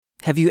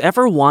Have you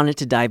ever wanted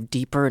to dive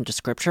deeper into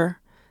Scripture?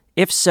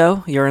 If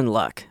so, you're in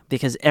luck,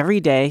 because every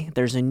day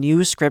there's a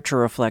new Scripture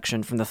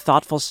reflection from the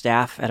thoughtful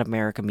staff at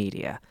America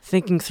Media,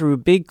 thinking through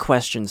big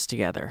questions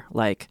together,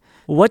 like,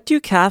 what do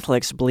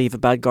Catholics believe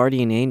about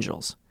guardian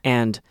angels?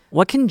 And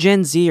what can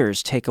Gen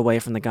Zers take away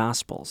from the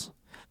Gospels?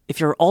 If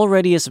you're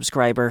already a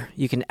subscriber,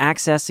 you can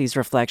access these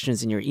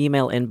reflections in your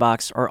email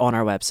inbox or on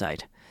our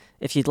website.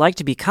 If you'd like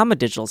to become a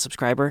digital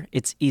subscriber,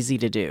 it's easy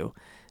to do.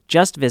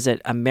 Just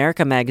visit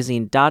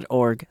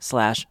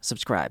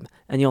americamagazine.org/subscribe,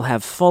 and you'll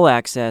have full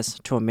access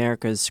to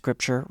America's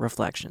Scripture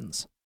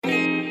reflections.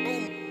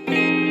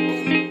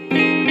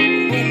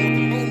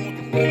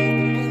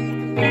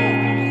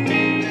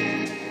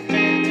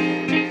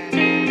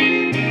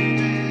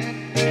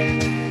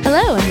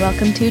 Hello, and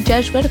welcome to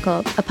Jesuitical,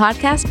 a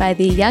podcast by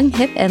the young,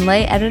 hip, and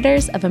lay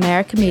editors of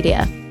America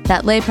Media.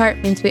 That lay part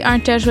means we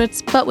aren't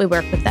Jesuits, but we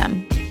work with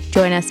them.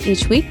 Join us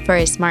each week for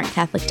a smart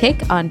Catholic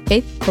take on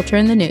faith, culture,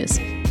 and the news,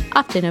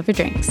 often over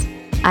drinks.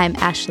 I'm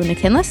Ashley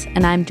McKinless,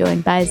 and I'm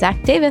joined by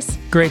Zach Davis.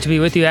 Great to be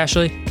with you,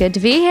 Ashley. Good to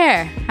be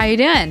here. How you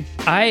doing?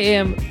 I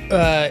am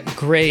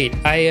great.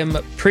 I am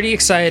pretty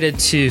excited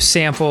to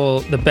sample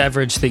the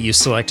beverage that you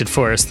selected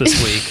for us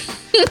this week.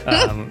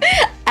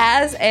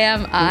 As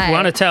am I.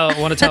 Want to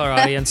tell our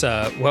audience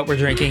what we're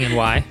drinking and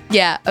why?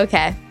 Yeah,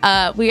 okay.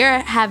 We are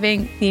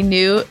having the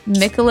new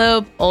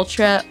Michelob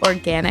Ultra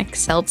Organic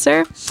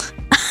Seltzer,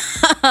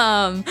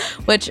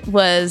 which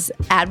was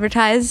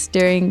advertised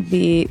during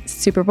the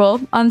Super Bowl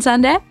on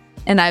Sunday,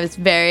 and I was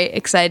very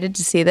excited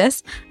to see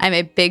this. I'm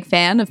a big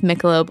fan of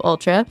Michelob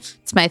Ultra.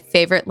 It's my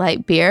favorite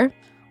light beer.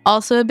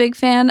 Also a big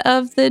fan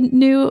of the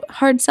new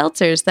hard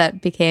seltzers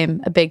that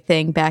became a big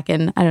thing back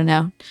in, I don't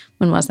know,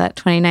 when was that,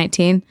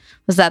 2019?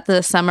 Was that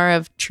the summer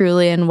of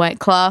Truly and White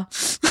Claw?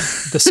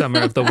 The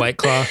summer of the White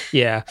Claw,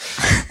 yeah.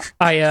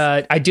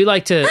 I do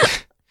like to...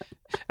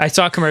 I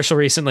saw a commercial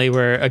recently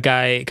where a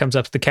guy comes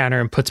up to the counter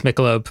and puts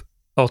Michelob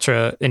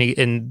Ultra,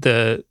 and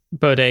the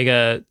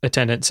bodega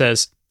attendant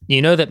says,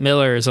 "You know that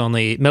Miller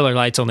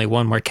Lite's only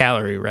one more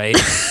calorie, right?"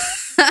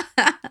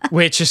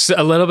 Which is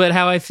a little bit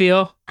how I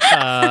feel.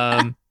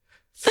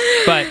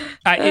 But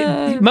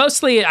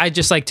mostly I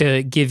just like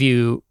to give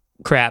you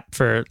crap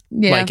for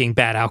liking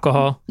bad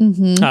alcohol.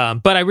 Mm-hmm.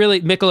 But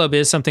Michelob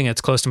is something that's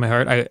close to my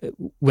heart.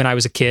 When I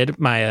was a kid,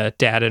 my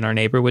dad and our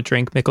neighbor would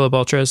drink Michelob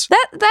Ultras.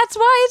 That's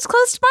why it's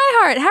close to my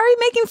heart. How are you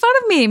making fun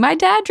of me? My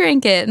dad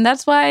drank it, and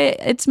that's why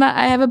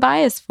I have a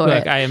bias for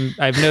it. I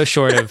have no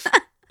short of.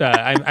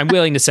 I'm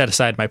willing to set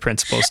aside my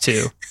principles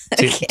to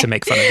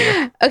make fun of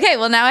you. Okay,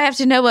 well now I have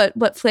to know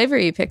what flavor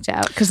you picked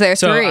out, because there are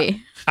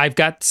three. I've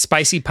got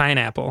spicy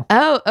pineapple.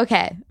 Oh,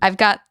 okay. I've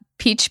got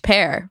peach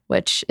pear,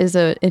 which is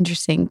an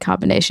interesting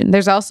combination.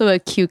 There's also a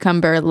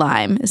cucumber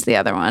lime is the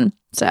other one.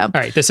 So, all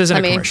right, this isn't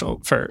a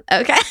commercial for.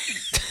 Okay.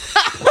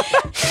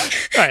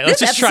 All right, let's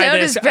just try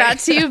this. This episode is brought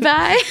to you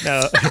by.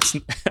 No.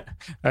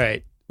 All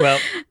right. Well,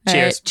 cheers.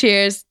 All right,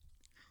 cheers.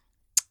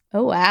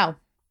 Oh wow.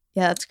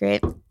 Yeah, that's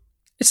great.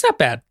 It's not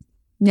bad.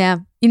 Yeah.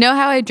 You know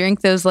how I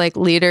drink those like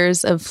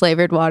liters of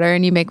flavored water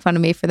and you make fun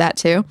of me for that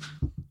too?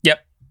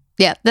 Yep.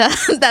 Yeah,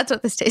 that's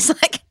what this tastes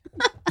like.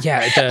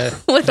 Yeah, with the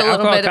a little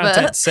alcohol bit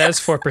content of a... says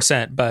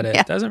 4%, but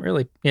it doesn't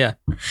really, can't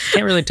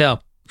really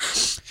tell.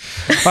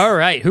 All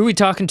right, who are we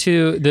talking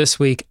to this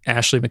week,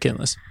 Ashley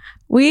McKinless?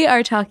 We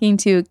are talking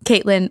to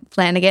Caitlin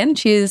Flanagan.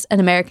 She's an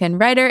American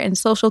writer and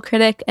social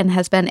critic and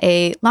has been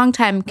a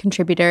longtime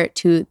contributor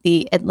to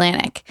The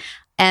Atlantic.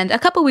 And a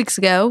couple weeks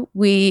ago,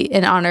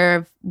 in honor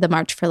of the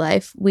March for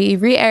Life, we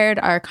re-aired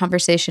our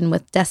conversation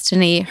with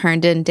Destiny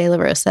Herndon de la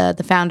Rosa,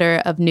 the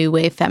founder of New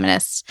Wave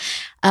Feminists.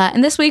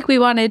 And this week, we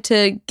wanted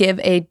to give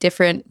a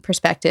different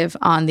perspective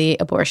on the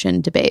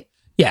abortion debate.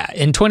 Yeah,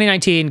 in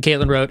 2019,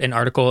 Caitlin wrote an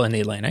article in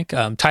The Atlantic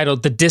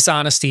titled "The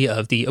Dishonesty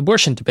of the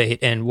Abortion Debate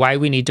and Why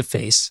We Need to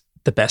Face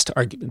the Best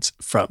Arguments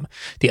from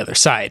the Other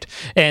Side."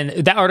 And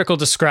that article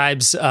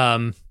describes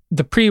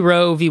the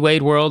pre-Roe v.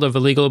 Wade world of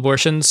illegal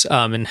abortions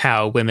and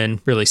how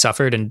women really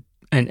suffered and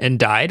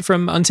died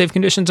from unsafe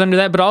conditions under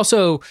that, but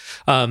also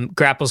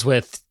grapples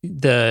with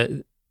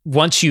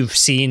once you've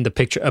seen a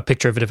picture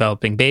of a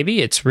developing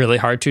baby, it's really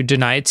hard to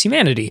deny its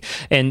humanity.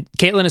 And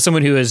Caitlin is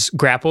someone who has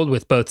grappled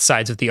with both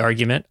sides of the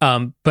argument,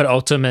 but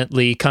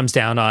ultimately comes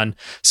down on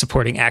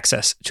supporting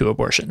access to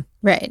abortion.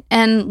 Right.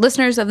 And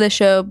listeners of this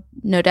show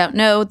no doubt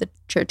know the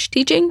church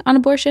teaching on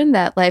abortion,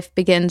 that life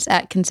begins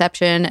at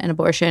conception and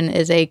abortion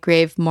is a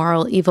grave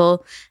moral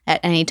evil at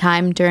any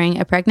time during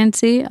a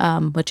pregnancy,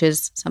 which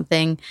is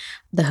something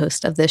the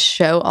host of this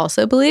show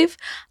also believe.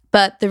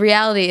 But the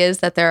reality is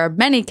that there are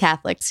many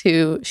Catholics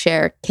who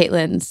share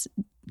Caitlin's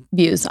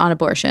views on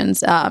abortions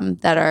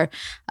that are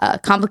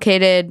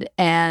complicated,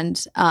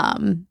 and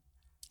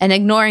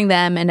ignoring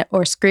them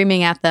or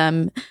screaming at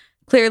them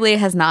clearly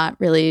has not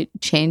really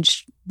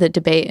changed the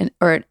debate,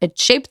 or it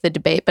shaped the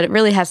debate, but it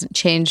really hasn't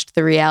changed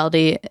the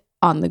reality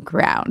on the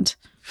ground.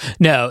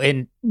 No,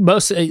 and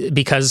most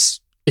because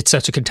it's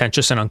such a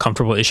contentious and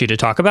uncomfortable issue to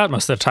talk about.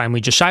 Most of the time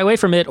we just shy away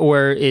from it,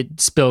 or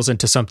it spills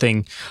into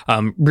something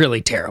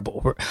really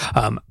terrible.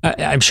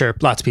 I'm sure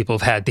lots of people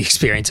have had the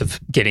experience of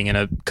getting in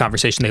a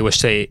conversation they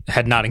wish they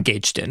had not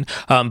engaged in.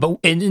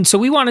 And so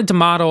we wanted to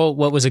model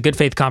what was a good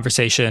faith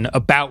conversation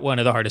about one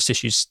of the hardest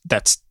issues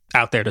that's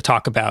out there to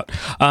talk about,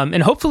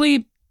 and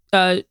hopefully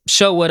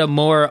show what a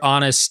more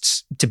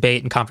honest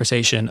debate and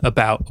conversation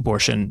about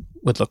abortion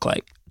would look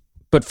like.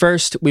 But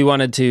first, we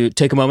wanted to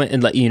take a moment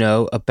and let you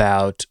know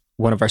about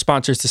one of our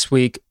sponsors this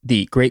week,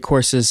 the Great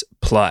Courses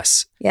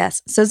Plus.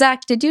 Yes. So,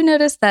 Zach, did you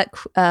notice that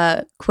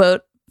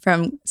quote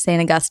from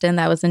St. Augustine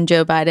that was in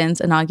Joe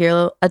Biden's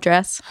inaugural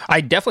address?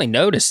 I definitely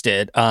noticed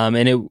it.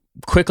 And it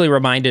quickly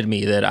reminded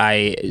me that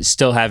I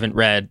still haven't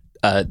read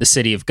The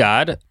City of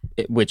God,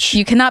 which...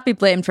 You cannot be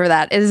blamed for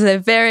that. It is a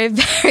very,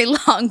 very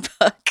long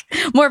book.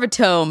 More of a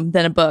tome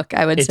than a book,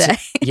 I would say.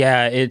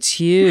 Yeah, it's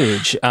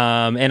huge.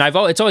 And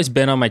it's always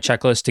been on my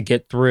checklist to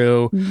get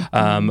through.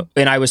 And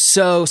I was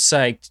so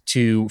psyched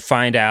to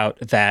find out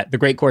that the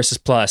Great Courses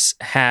Plus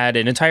had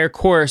an entire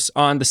course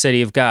on the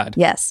City of God.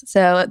 Yes.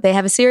 So they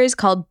have a series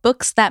called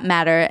Books That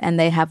Matter, and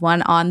they have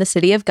one on the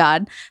City of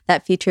God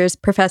that features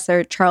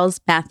Professor Charles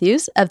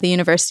Matthews of the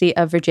University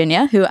of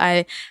Virginia, who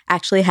I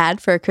actually had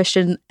for a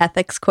Christian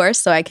ethics course,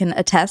 so I can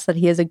attest that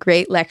he is a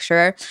great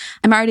lecturer.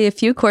 I'm already a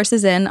few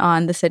courses in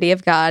on the City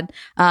of God,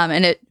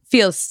 and it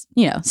feels,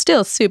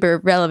 still super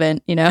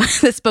relevant.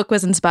 This book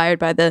was inspired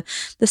by the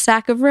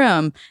sack of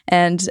Rome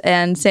and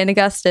St.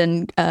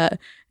 Augustine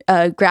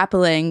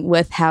grappling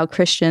with how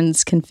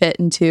Christians can fit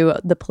into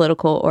the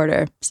political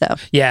order. So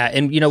yeah,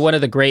 and one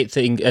of the great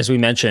things, as we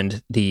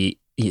mentioned, the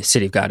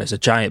City of God is a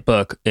giant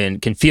book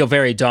and can feel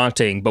very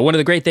daunting. But one of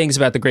the great things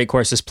about the Great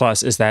Courses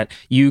Plus is that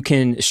you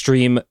can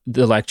stream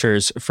the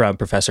lectures from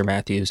Professor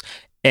Matthews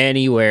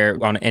anywhere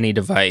on any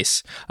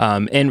device,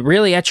 and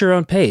really at your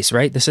own pace,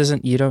 right? This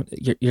isn't,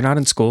 you're not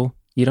in school.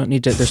 You don't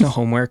need to, there's no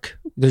homework.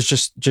 There's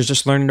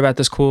just learning about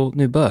this cool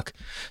new book.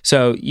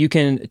 So you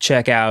can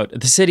check out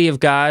The City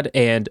of God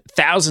and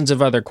thousands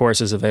of other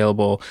courses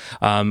available.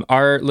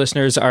 Our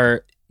listeners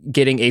are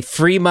getting a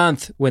free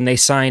month when they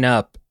sign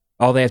up.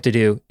 All they have to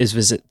do is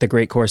visit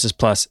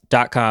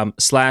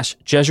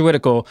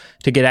thegreatcoursesplus.com/Jesuitical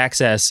to get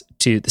access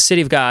to the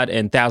City of God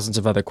and thousands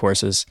of other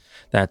courses.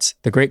 That's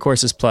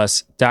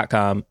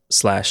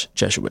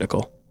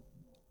thegreatcoursesplus.com/Jesuitical.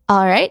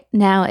 All right,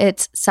 now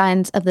it's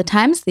Signs of the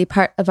Times, the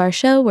part of our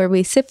show where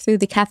we sift through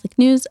the Catholic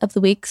news of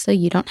the week so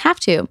you don't have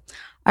to.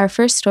 Our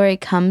first story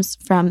comes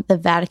from the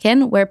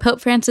Vatican, where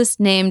Pope Francis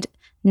named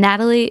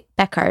Nathalie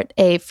Beckart,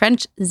 a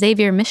French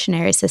Xavier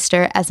missionary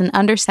sister, as an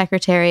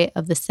undersecretary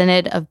of the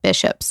Synod of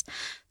Bishops.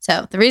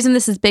 So the reason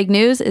this is big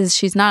news is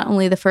she's not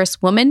only the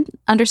first woman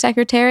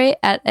undersecretary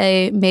at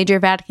a major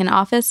Vatican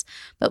office,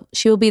 but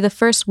she will be the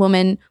first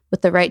woman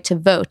with the right to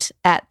vote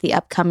at the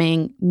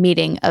upcoming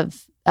meeting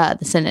of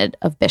the Synod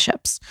of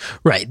Bishops.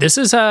 Right. This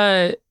is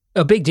a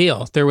big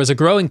deal. There was a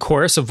growing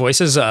chorus of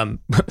voices.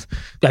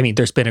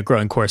 There's been a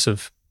growing chorus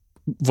of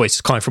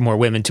voices calling for more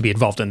women to be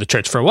involved in the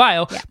church for a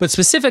while, but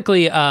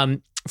specifically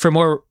for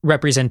more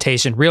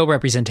representation, real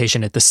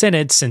representation at the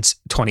Synod since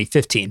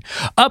 2015.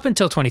 Up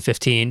until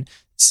 2015,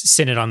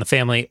 Synod on the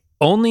Family,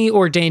 only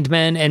ordained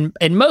men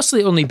and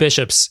mostly only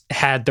bishops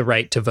had the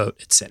right to vote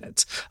at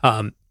synods.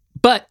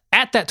 But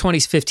at that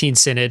 2015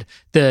 synod,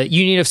 the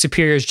Union of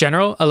Superiors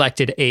General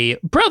elected a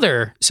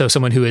brother, so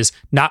someone who is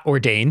not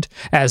ordained,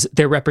 as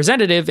their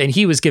representative, and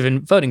he was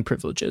given voting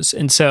privileges.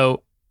 And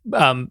so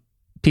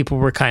people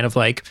were kind of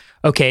like,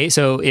 okay,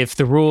 so if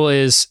the rule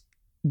is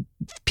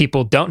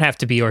people don't have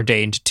to be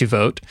ordained to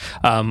vote,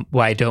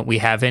 why don't we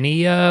have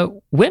any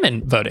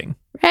women voting?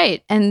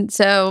 Right. And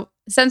so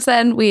since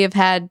then, we have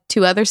had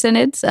two other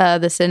synods,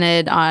 the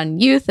Synod on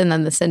Youth and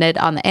then the Synod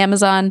on the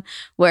Amazon,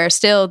 where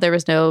still there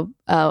was no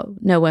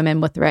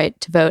women with the right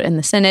to vote in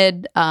the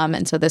Synod.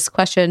 And so this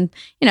question,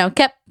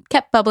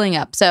 kept bubbling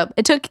up. So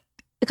it took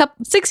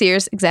 6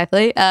 years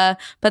exactly. But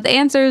the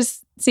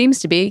answers seems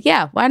to be,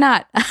 yeah, why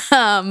not?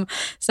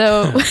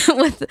 So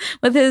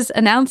with his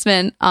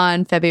announcement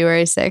on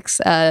February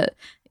 6th,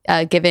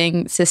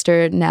 giving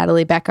Sister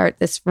Nathalie Beckart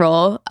this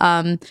role,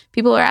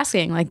 people are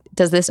asking, like,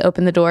 does this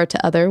open the door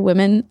to other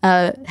women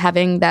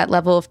having that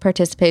level of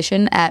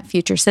participation at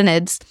future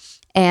synods?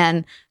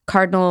 And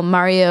Cardinal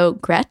Mario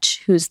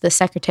Gretsch, who's the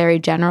Secretary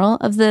General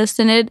of the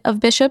Synod of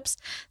Bishops,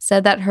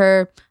 said that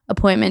her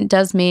appointment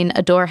does mean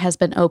a door has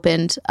been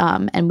opened,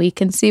 and we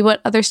can see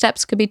what other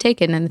steps could be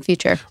taken in the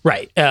future.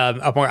 Right.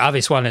 A more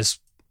obvious one is,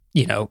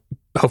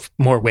 hope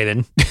more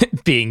women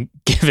being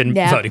given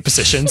voting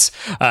positions.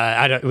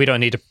 We don't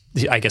need to,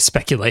 I guess,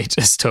 speculate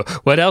as to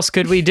what else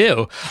could we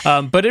do.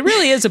 But it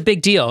really is a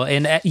big deal.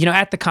 And,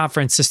 at the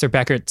conference, Sister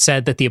Beckart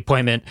said that the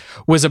appointment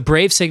was a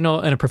brave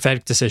signal and a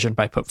prophetic decision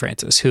by Pope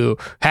Francis, who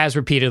has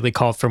repeatedly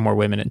called for more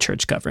women in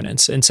church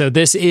governance. And so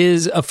this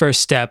is a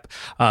first step.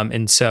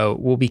 And so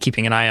we'll be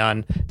keeping an eye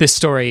on this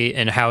story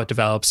and how it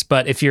develops.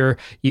 But if you're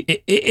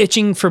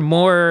itching for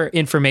more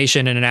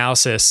information and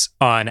analysis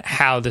on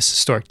how this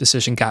historic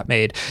decision got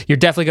made, you're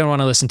definitely going to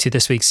want to listen to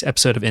this week's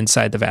episode of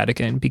Inside the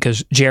Vatican,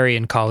 because Jerry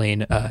and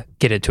Colleen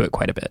get into it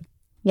quite a bit.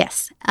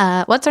 Yes.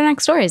 What's our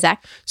next story,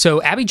 Zach?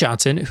 So Abby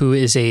Johnson, who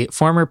is a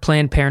former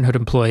Planned Parenthood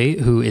employee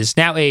who is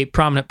now a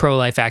prominent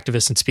pro-life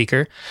activist and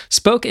speaker,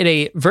 spoke at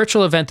a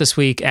virtual event this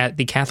week at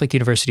the Catholic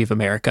University of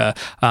America,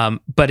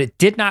 but it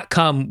did not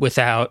come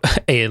without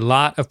a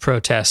lot of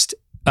protest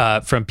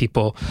from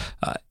people,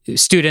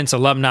 students,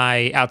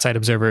 alumni, outside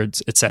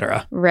observers,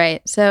 etc.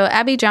 Right. So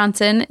Abby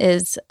Johnson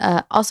is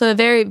also a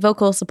very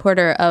vocal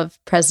supporter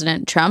of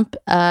President Trump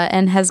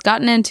and has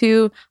gotten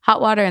into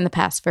hot water in the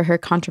past for her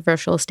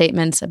controversial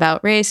statements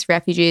about race,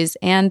 refugees,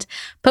 and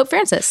Pope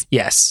Francis.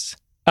 Yes.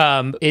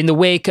 In the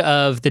wake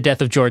of the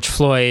death of George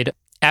Floyd,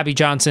 Abby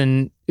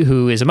Johnson,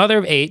 who is a mother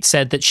of 8,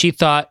 said that she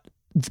thought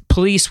the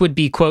police would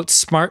be, quote,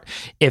 smart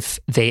if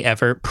they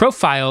ever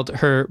profiled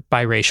her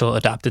biracial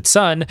adopted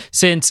son,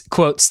 since,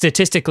 quote,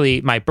 statistically,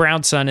 my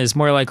brown son is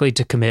more likely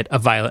to commit a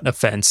violent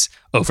offense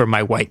over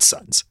my white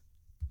sons.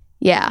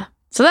 Yeah.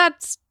 So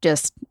that's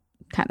just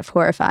kind of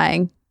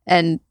horrifying.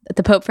 And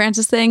the Pope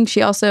Francis thing,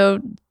 she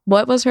also,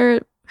 what was her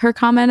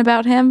comment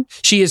about him?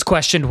 She has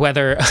questioned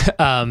whether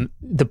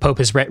the Pope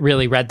has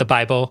really read the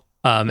Bible.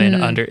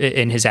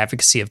 In his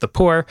advocacy of the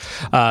poor,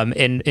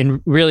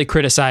 and really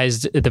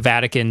criticized the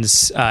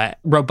Vatican's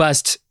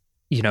robust,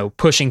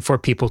 pushing for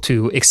people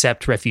to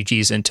accept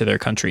refugees into their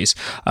countries.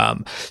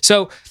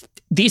 So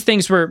these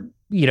things were,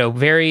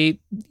 very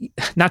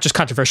not just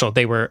controversial.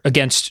 They were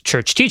against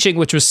church teaching,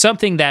 which was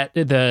something that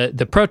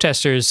the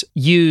protesters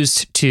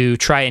used to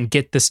try and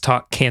get this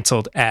talk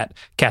canceled at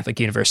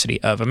Catholic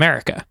University of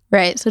America.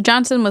 Right. So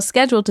Johnson was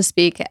scheduled to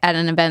speak at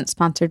an event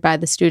sponsored by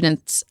the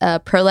students'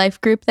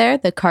 pro-life group there,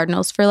 the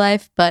Cardinals for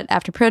Life. But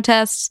after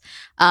protests,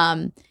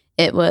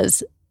 it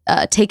was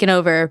taken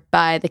over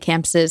by the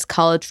campus's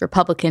College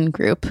Republican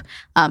group.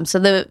 So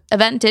the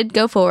event did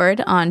go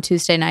forward on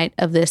Tuesday night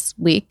of this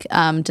week,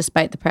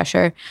 despite the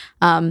pressure,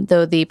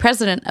 though the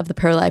president of the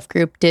pro-life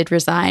group did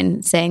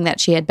resign, saying that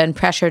she had been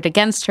pressured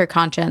against her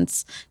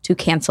conscience to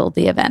cancel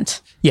the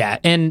event. Yeah,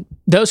 and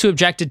those who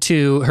objected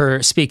to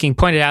her speaking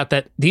pointed out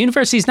that the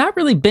university's not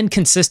really been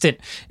consistent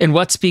in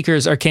what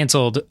speakers are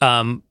canceled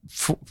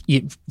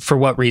for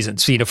what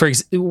reasons. For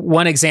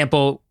one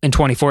example, in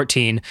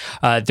 2014,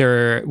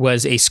 there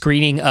was a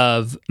screening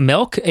of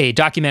Milk, a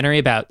documentary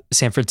about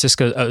San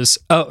Francisco's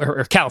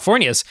or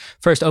California's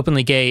first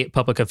openly gay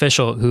public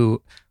official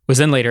who was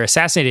then later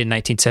assassinated in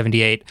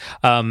 1978.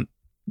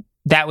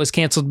 That was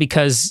canceled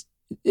because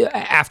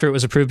after it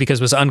was approved, because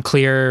it was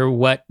unclear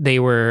what they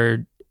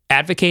were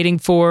advocating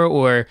for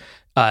or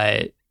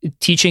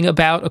teaching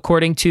about,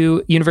 according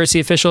to university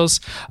officials,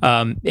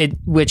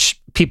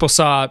 which people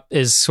saw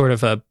as sort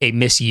of a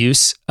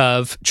misuse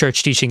of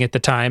church teaching at the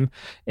time.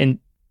 And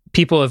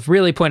people have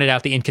really pointed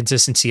out the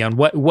inconsistency on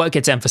what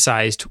gets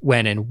emphasized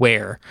when and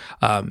where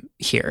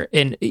here.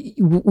 And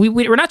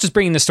we're not just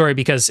bringing this story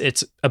because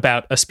it's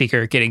about a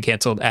speaker getting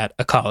canceled at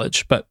a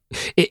college, but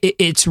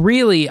it's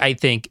really, I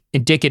think,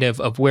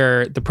 indicative of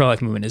where the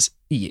pro-life movement is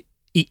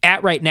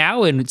at right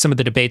now and some of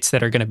the debates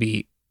that are going to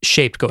be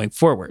shaped going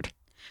forward.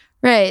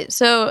 Right.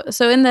 So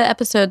in the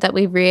episode that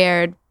we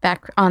re-aired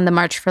back on the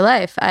March for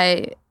Life,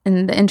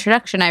 in the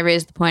introduction, I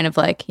raised the point of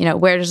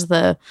where does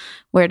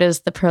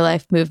the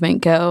pro-life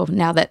movement go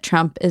now that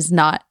Trump is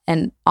not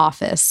in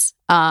office?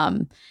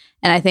 And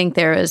I think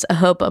there is a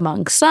hope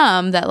among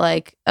some that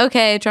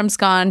okay, Trump's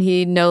gone.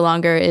 He no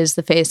longer is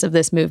the face of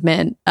this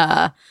movement.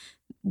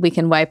 We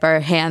can wipe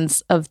our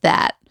hands of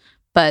that.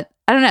 But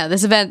I don't know.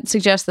 This event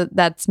suggests that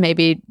that's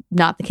maybe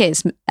not the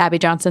case. Abby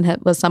Johnson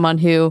was someone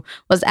who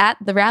was at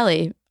the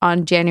rally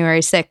on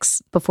January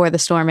 6th before the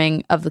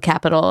storming of the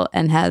Capitol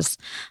and has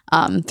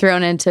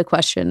thrown into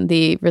question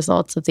the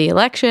results of the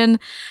election.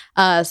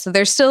 So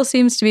there still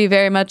seems to be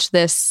very much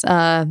this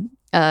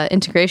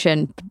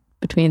integration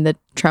between the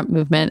Trump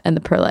movement and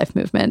the pro-life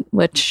movement,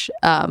 which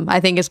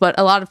I think is what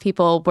a lot of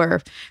people were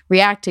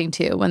reacting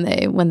to when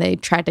they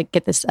tried to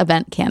get this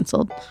event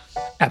canceled.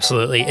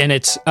 Absolutely. And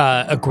it's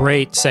a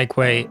great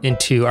segue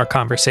into our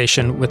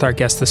conversation with our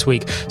guest this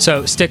week.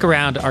 So stick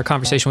around. Our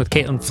conversation with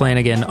Caitlin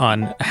Flanagan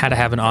on how to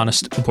have an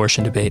honest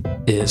abortion debate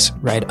is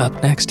right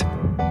up next.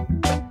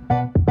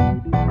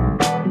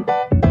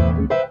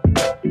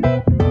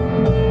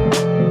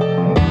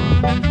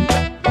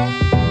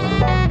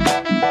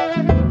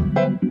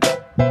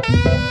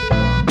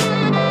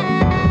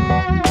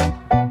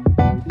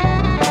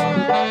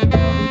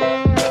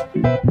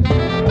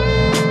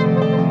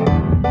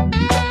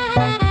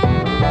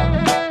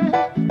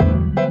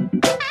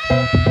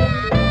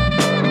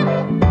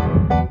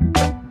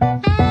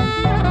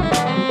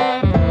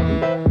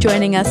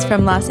 Joining us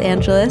from Los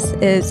Angeles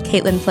is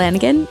Caitlin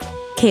Flanagan.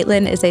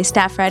 Caitlin is a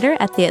staff writer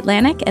at The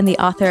Atlantic and the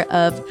author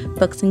of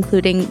books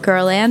including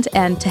Girlland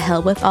and To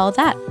Hell with All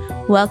That.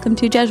 Welcome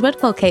to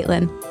Jesuitical,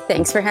 Caitlin.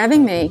 Thanks for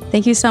having me.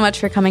 Thank you so much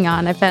for coming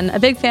on. I've been a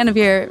big fan of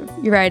your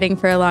writing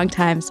for a long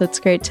time, so it's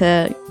great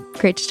to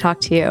Great to talk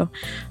to you.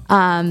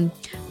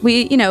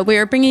 We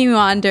are bringing you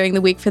on during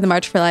the week for the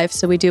March for Life,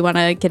 so we do want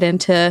to get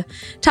into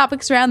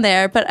topics around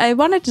there. But I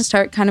wanted to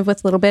start kind of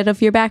with a little bit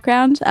of your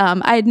background.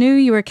 I knew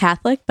you were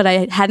Catholic, but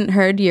I hadn't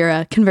heard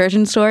your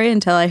conversion story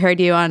until I heard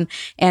you on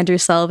Andrew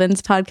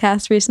Sullivan's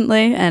podcast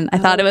recently, and I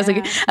thought it was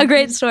a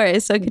great story.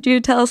 So could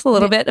you tell us a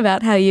little bit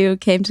about how you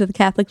came to the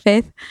Catholic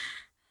faith?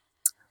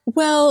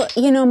 Well,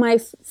 my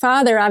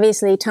father,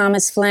 obviously,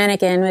 Thomas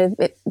Flanagan,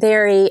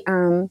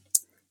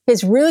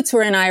 his roots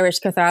were in Irish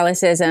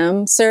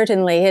Catholicism.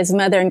 Certainly, his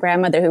mother and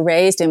grandmother who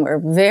raised him were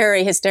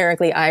very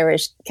hysterically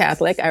Irish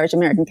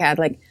American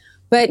Catholic.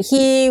 But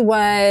he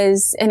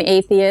was an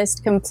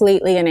atheist,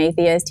 completely an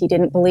atheist. He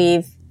didn't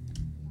believe,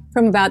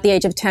 from about the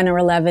age of 10 or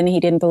 11, he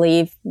didn't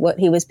believe what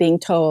he was being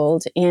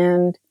told.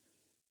 And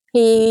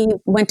he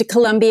went to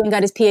Columbia and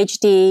got his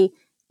PhD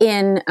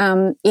in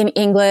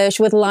English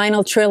with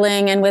Lionel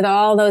Trilling and with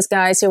all those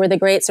guys who were the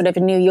great sort of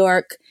New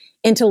York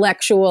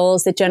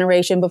intellectuals, the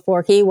generation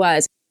before he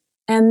was.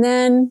 And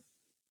then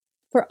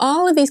for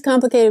all of these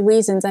complicated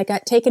reasons, I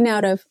got taken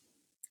out of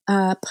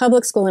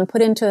public school and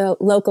put into a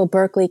local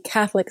Berkeley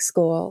Catholic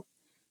school.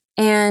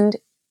 And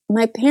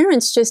my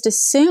parents just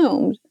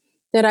assumed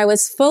that I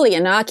was fully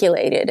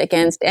inoculated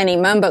against any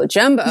mumbo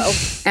jumbo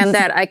and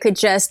that I could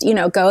just,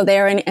 go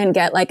there and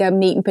get like a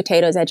meat and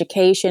potatoes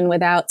education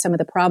without some of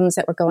the problems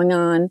that were going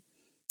on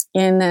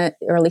in the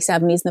early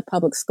 70s in the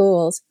public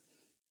schools.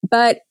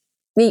 But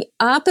the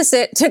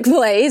opposite took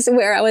place,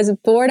 where I was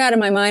bored out of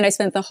my mind. I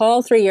spent the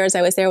whole 3 years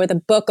I was there with a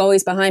book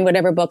always behind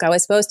whatever book I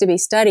was supposed to be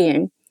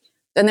studying.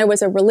 Then there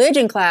was a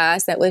religion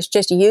class that was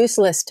just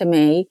useless to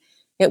me.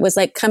 It was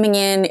like coming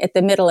in at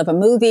the middle of a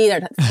movie.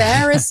 There were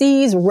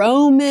Pharisees,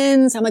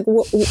 Romans. I'm like,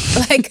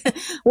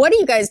 what are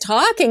you guys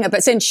talking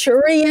about?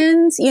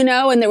 Centurions, and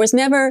there was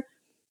never,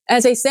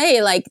 as I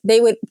say, like they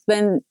would have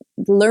been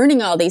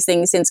learning all these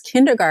things since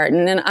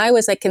kindergarten. And I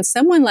was like, can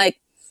someone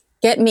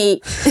get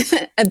me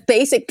a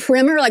basic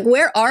primer? Like,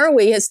 where are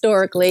we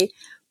historically?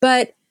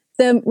 But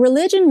the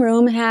religion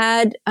room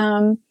had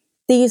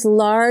these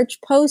large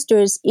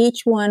posters,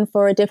 each one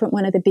for a different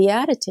one of the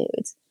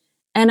Beatitudes.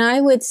 And I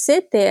would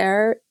sit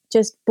there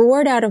just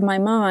bored out of my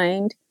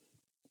mind,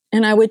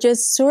 and I would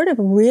just sort of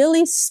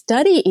really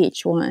study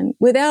each one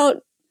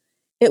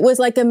it was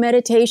like a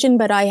meditation,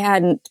 but I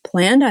hadn't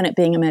planned on it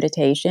being a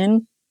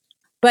meditation.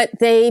 But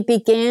they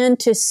began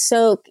to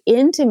soak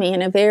into me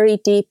in a very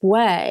deep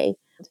way.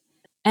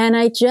 And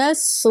I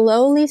just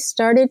slowly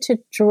started to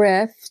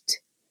drift.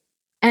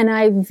 And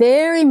I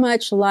very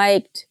much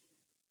liked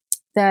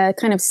the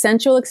kind of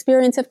sensual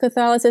experience of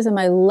Catholicism.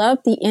 I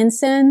loved the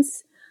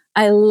incense.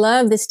 I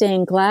love the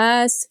stained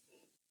glass.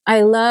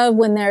 I love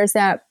when there's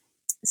that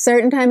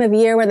certain time of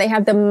year where they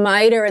have the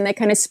mitre and they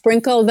kind of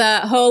sprinkle the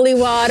holy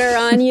water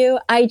on you.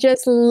 I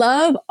just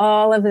love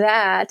all of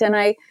that. And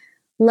I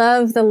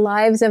love the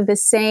lives of the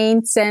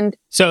saints. And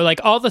so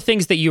like all the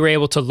things that you were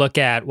able to look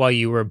at while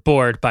you were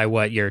bored by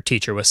what your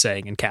teacher was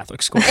saying in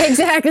Catholic school.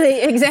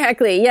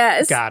 Exactly.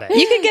 Yes. Got it.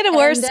 You could get a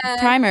worse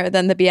primer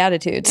than the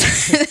Beatitudes.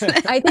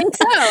 I think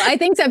so.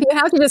 If you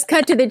have to just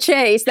cut to the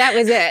chase, that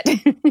was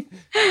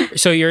it.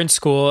 So you're in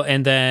school,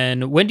 and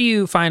then when do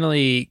you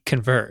finally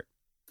convert?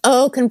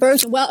 Oh,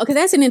 conversion. Well, okay,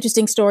 that's an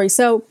interesting story.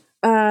 So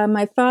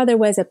my father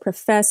was a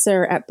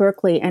professor at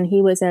Berkeley, and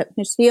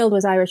his field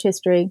was Irish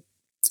history.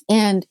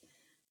 And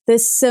the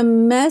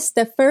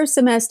first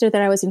semester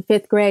that I was in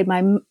fifth grade,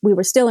 we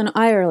were still in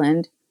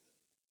Ireland,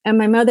 and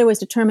my mother was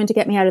determined to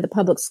get me out of the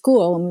public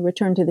school when we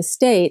returned to the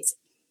States.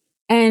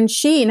 And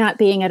she, not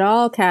being at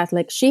all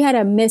Catholic, she had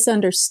a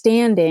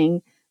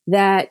misunderstanding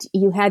that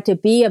you had to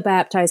be a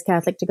baptized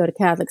Catholic to go to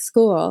Catholic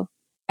school.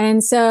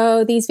 And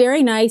so these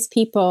very nice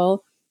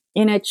people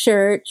in a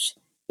church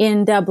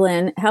in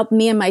Dublin helped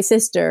me and my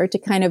sister to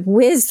kind of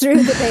whiz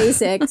through the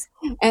basics.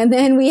 And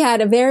then we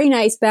had a very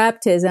nice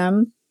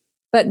baptism,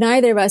 but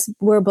neither of us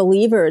were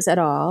believers at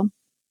all.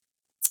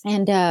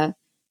 And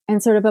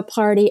sort of a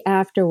party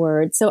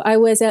afterwards. So I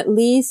was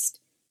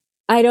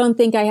I don't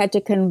think I had to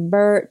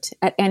convert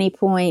at any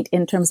point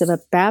in terms of a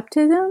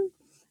baptism.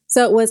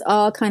 So it was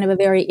all kind of a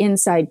very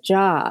inside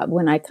job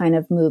when I kind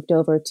of moved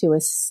over to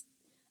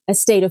a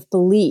state of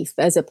belief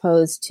as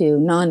opposed to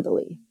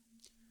non-belief.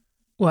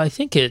 Well, I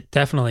think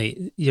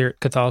your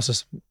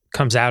Catholicism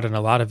comes out in a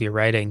lot of your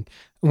writing.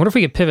 I wonder if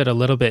we could pivot a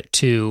little bit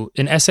to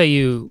an essay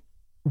you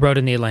wrote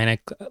in The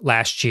Atlantic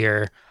last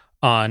year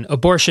on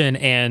abortion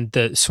and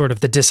the sort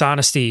of the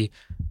dishonesty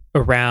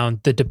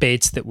around the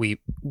debates that we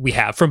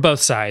have from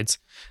both sides.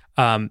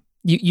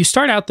 You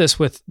start out this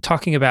with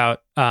talking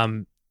about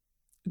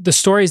the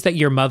stories that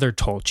your mother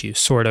told you,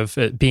 sort of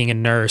being a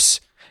nurse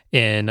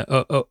in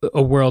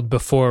a world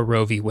before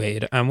Roe v.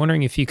 Wade. I'm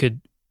wondering if you could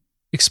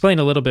explain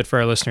a little bit for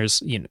our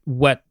listeners,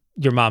 what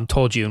your mom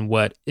told you and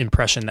what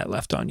impression that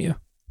left on you.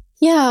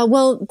 Yeah,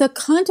 well, the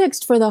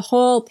context for the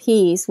whole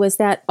piece was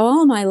that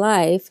all my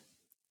life,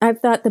 I've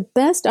thought the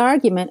best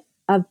argument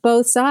of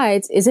both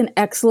sides is an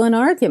excellent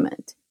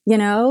argument.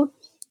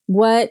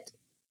 What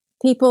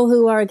people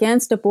who are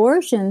against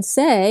abortion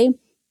say,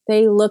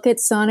 They look at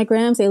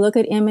sonograms, they look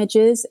at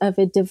images of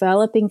a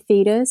developing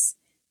fetus.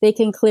 They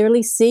can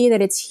clearly see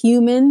that it's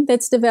human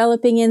that's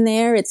developing in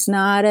there. It's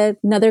not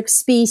another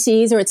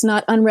species, or it's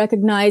not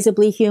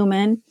unrecognizably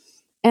human,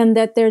 and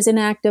that there's an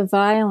act of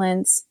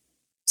violence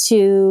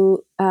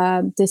to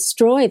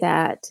destroy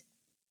that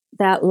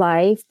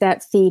life,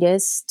 that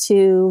fetus,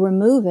 to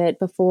remove it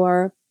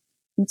before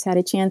it's had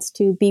a chance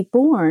to be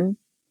born.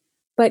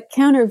 But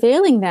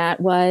countervailing that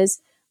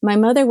was, my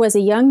mother was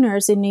a young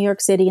nurse in New York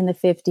City in the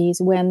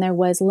 50s when there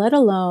was, let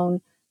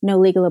alone no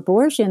legal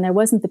abortion, there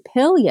wasn't the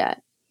pill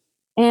yet.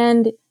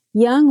 And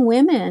young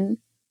women,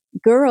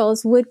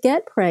 girls, would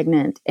get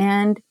pregnant.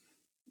 And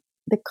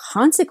the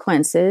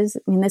consequences,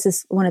 I mean, this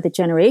is one of the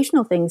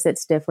generational things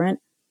that's different.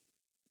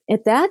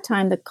 At that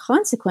time, the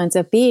consequence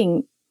of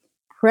being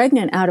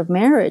pregnant out of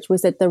marriage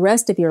was that the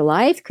rest of your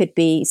life could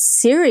be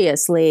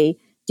seriously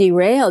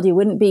derailed. You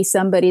wouldn't be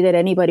somebody that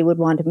anybody would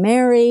want to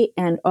marry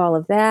and all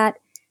of that.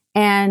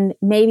 And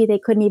maybe they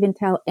couldn't even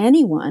tell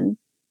anyone.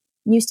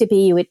 Used to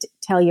be you would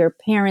tell your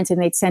parents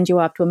and they'd send you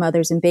off to a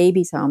mother's and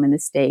babies home in the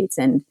States,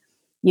 and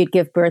you'd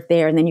give birth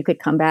there, and then you could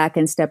come back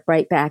and step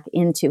right back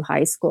into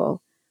high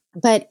school.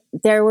 But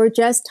there were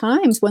just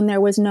times when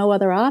there was no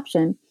other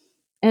option.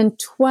 And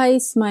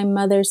twice my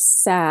mother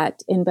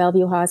sat in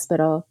Bellevue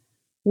Hospital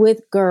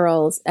with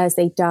girls as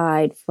they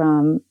died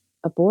from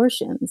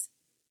abortions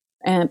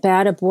and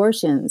bad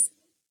abortions.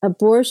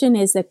 Abortion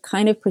is the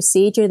kind of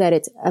procedure that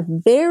it's a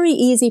very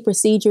easy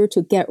procedure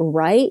to get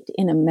right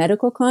in a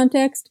medical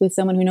context with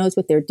someone who knows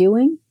what they're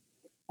doing.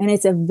 And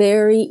it's a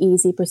very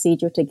easy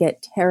procedure to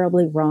get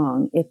terribly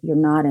wrong if you're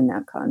not in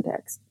that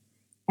context.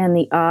 And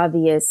the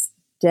obvious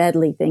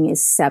deadly thing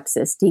is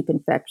sepsis, deep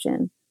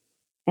infection.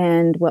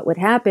 And what would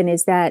happen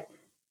is that,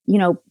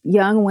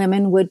 young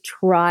women would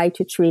try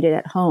to treat it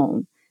at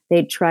home.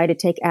 They'd try to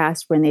take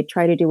aspirin. They'd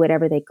try to do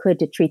whatever they could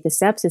to treat the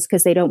sepsis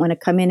because they don't want to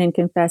come in and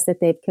confess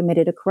that they've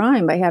committed a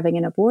crime by having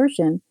an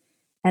abortion.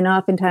 And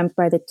oftentimes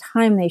by the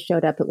time they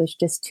showed up, it was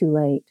just too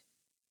late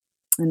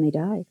and they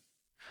died.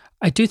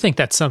 I do think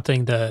that's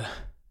something someone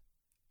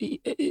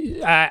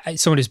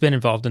who's been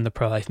involved in the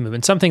pro-life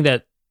movement, something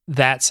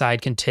that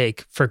side can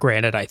take for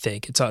granted. I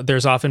think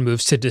there's often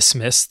moves to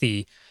dismiss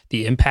the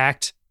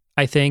impact,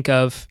 I think,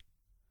 of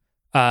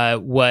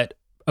what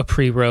a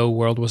pre-Roe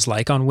world was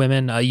like on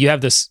women. You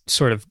have this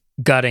sort of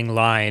gutting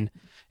line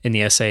in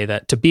the essay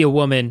that to be a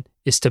woman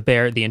is to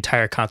bear the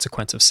entire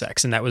consequence of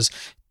sex. And that was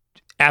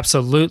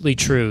absolutely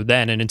true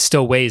then, and in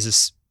still ways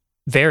is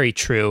very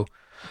true.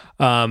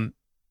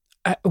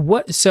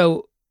 What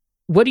do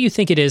you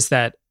think it is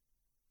that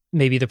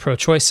maybe the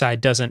pro-choice side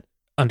doesn't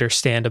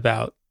understand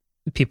about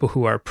people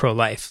who are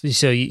pro-life?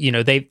 So,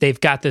 they've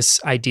got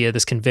this idea,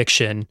 this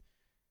conviction,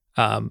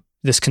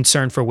 this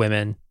concern for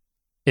women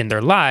in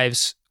their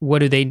lives. What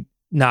do they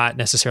not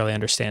necessarily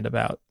understand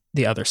about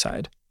the other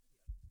side?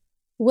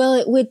 Well,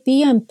 it would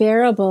be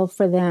unbearable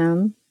for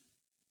them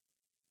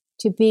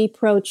to be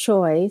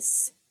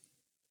pro-choice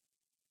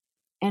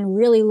and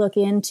really look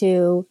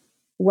into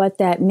what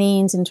that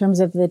means in terms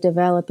of the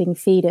developing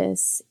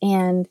fetus.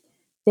 And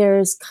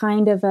there's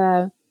kind of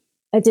a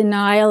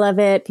denial of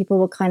it. People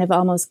will kind of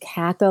almost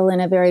cackle in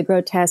a very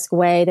grotesque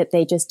way that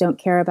they just don't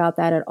care about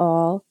that at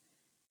all.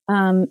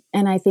 And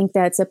I think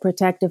that's a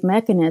protective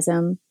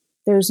mechanism.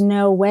 There's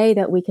no way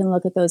that we can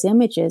look at those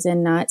images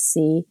and not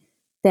see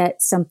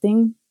that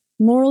something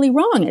morally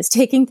wrong is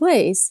taking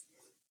place.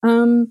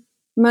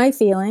 My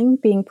feeling,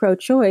 being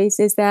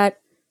pro-choice, is that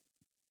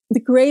the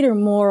greater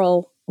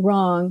moral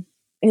wrong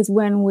is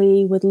when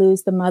we would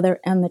lose the mother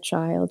and the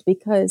child,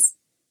 because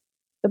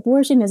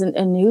abortion isn't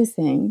a new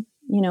thing.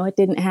 It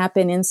didn't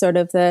happen in sort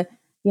of the,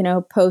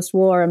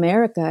 post-war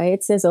America.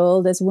 It's as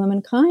old as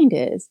womankind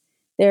is.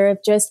 There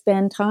have just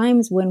been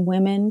times when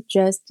women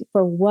just,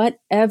 for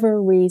whatever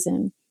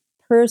reason,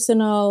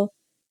 personal,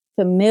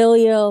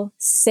 familial,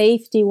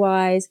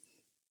 safety-wise,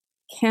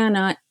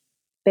 cannot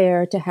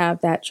bear to have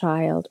that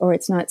child, or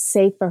it's not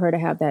safe for her to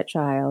have that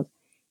child.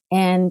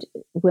 And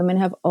women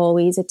have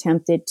always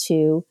attempted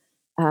to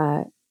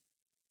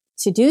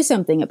do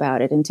something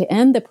about it and to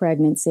end the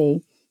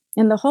pregnancy.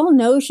 And the whole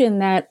notion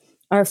that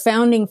our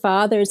founding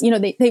fathers,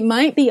 they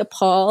might be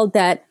appalled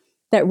that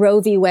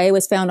Roe v. Wade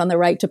was found on the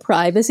right to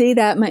privacy.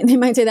 They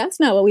might say that's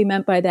not what we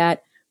meant by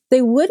that.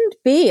 They wouldn't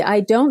be,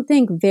 I don't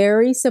think,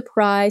 very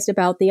surprised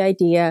about the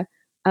idea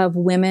of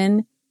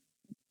women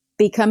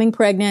becoming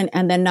pregnant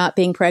and then not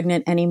being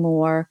pregnant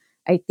anymore.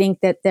 I think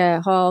that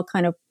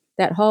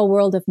that whole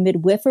world of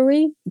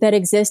midwifery that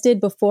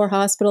existed before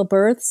hospital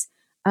births,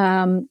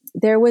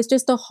 there was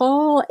just a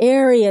whole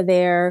area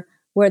there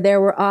where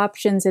there were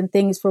options and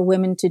things for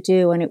women to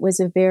do. And it was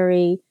a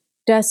very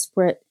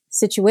desperate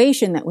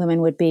situation that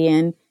women would be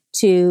in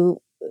to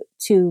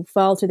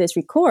fall to this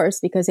recourse,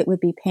 because it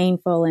would be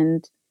painful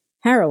and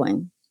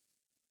harrowing.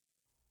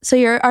 So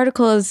your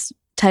article is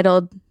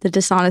titled "The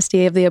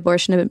Dishonesty of the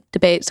Abortion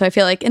Debate." So I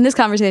feel like in this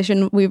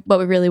conversation, what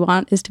we really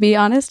want is to be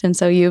honest. And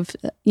so you've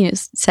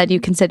said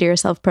you consider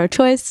yourself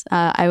pro-choice.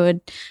 I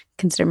would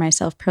consider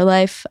myself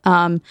pro-life.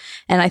 And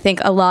I think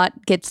a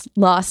lot gets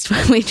lost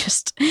when we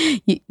just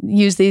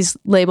use these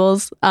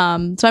labels.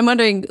 So I'm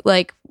wondering,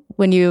 like,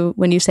 when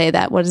you say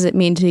that, what does it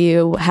mean to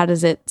you? How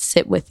does it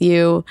sit with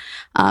you?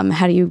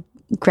 How do you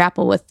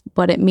grapple with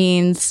what it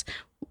means,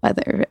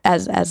 whether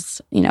as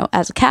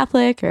a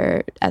Catholic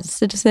or as a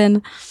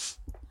citizen?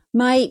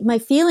 My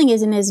feeling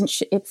isn't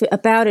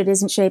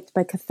shaped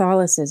by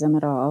Catholicism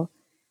at all.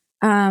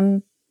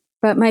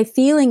 But my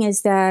feeling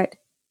is that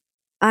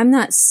I'm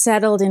not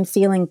settled in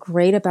feeling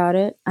great about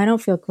it. I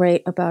don't feel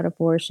great about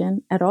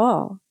abortion at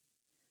all.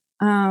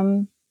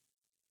 Not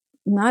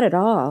at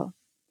all.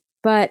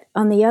 But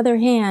on the other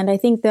hand, I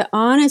think the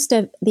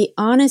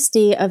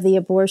honesty of the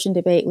abortion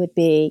debate would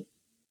be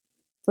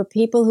for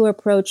people who are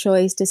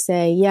pro-choice to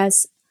say,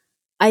 yes,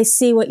 I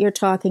see what you're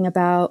talking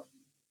about.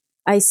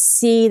 I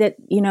see that,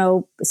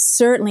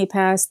 certainly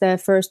past the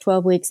first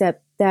 12 weeks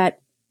that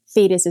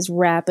fetus is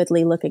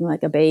rapidly looking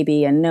like a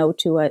baby, and no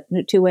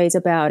two ways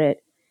about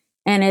it.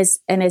 And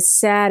as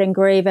sad and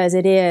grave as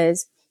it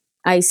is,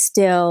 I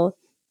still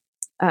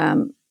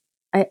think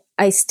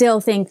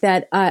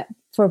that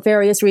for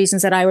various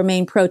reasons that I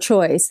remain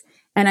pro-choice.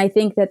 And I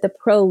think that the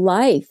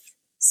pro-life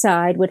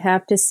side would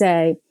have to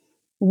say,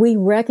 we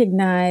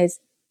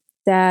recognize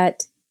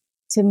that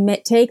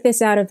to take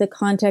this out of the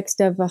context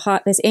of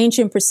this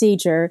ancient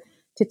procedure,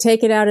 to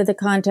take it out of the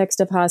context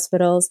of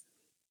hospitals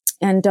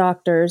and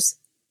doctors,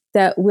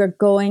 that we're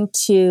going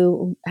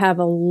to have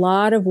a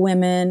lot of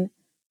women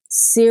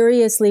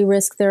seriously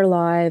risk their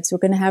lives. We're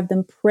going to have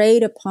them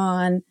preyed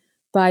upon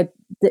by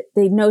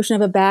the notion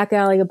of a back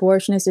alley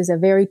abortionist is a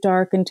very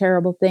dark and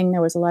terrible thing.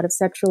 There was a lot of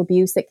sexual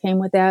abuse that came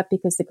with that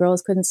because the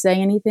girls couldn't say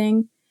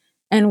anything.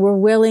 And we're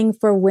willing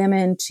for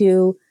women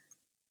to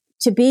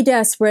be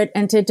desperate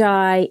and to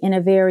die in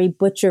a very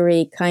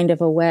butchery kind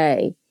of a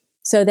way,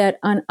 so that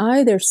on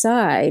either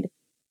side,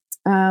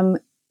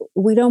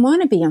 we don't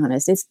want to be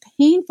honest. It's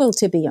painful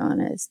to be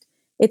honest.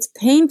 It's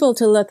painful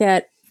to look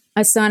at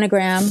a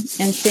sonogram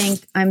and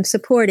think, I'm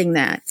supporting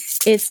that.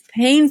 It's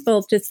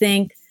painful to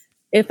think,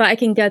 if I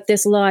can get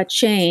this law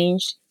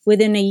changed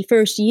within the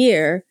first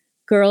year,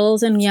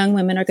 girls and young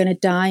women are going to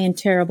die in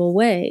terrible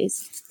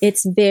ways.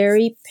 It's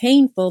very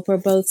painful for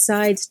both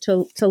sides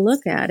to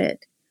look at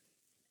it.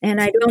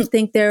 And I don't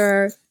think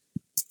there's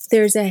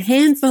a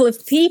handful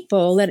of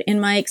people that,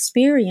 in my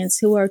experience,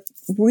 who are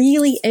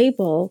really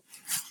able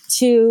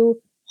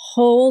to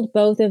hold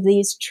both of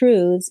these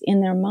truths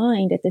in their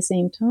mind at the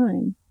same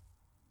time.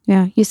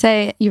 Yeah.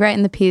 You write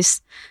in the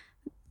piece,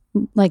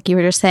 like you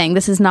were just saying,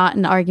 this is not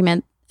an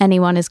argument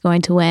anyone is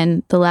going to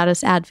win. The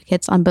loudest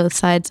advocates on both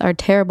sides are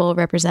terrible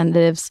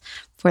representatives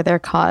for their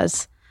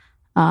cause.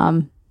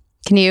 Can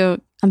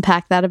you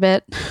unpack that a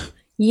bit?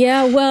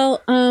 Yeah,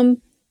 well,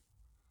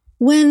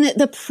 when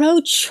the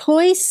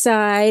pro-choice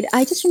side,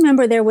 I just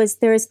remember there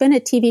has been a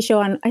TV show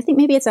on, I think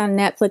maybe it's on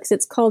Netflix.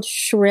 It's called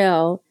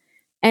Shrill,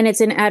 and it's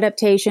an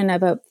adaptation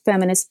of a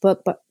feminist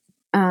book, but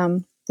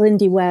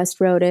Lindy West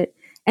wrote it.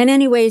 And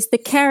anyways, the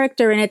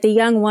character in it, the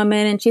young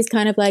woman, and she's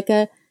kind of like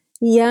a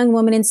young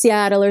woman in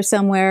Seattle or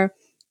somewhere,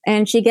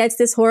 and she gets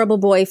this horrible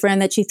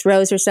boyfriend that she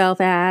throws herself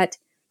at,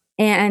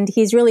 and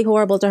he's really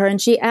horrible to her,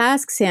 and she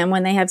asks him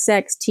when they have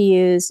sex to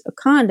use a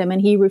condom,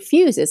 and he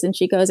refuses, and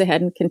she goes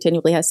ahead and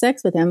continually has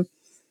sex with him.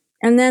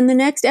 And then the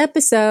next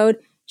episode,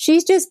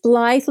 she's just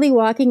blithely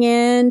walking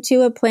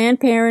into a Planned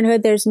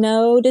Parenthood. There's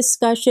no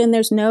discussion.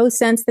 There's no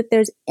sense that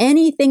there's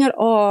anything at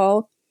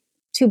all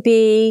to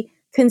be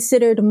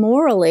considered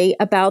morally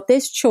about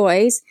this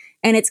choice.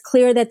 And it's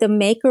clear that the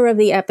maker of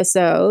the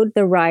episode,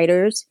 the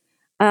writers,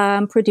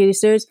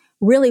 producers,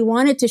 really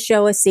wanted to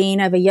show a scene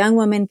of a young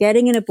woman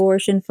getting an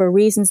abortion for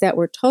reasons that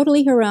were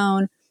totally her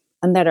own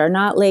and that are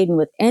not laden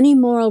with any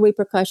moral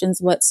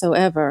repercussions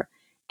whatsoever.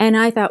 And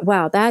I thought,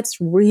 wow,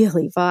 that's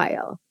really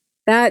vile.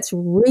 That's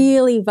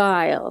really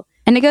vile.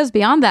 And it goes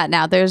beyond that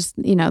now. There's,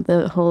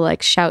 the whole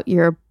like shout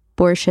your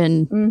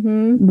abortion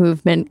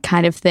movement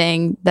kind of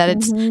thing, that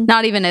it's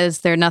not even as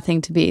there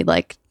nothing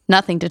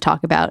to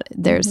talk about.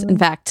 There's, in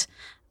fact,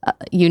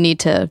 you need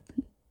to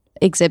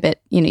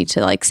exhibit, you need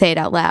to like say it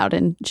out loud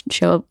and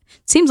show,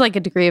 seems like a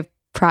degree of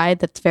pride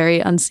that's very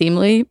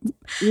unseemly.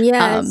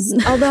 Yes.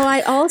 Although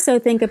I also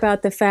think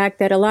about the fact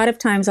that a lot of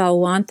times I'll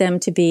want them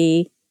to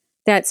be,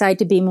 that side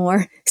to be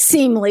more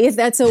seemly, if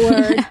that's a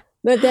word.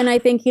 But then I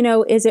think,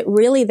 is it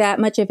really that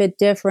much of a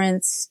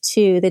difference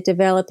to the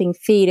developing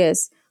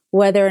fetus,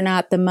 whether or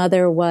not the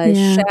mother was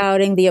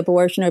shouting the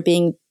abortion or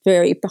being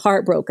very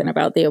heartbroken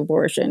about the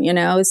abortion,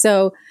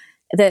 So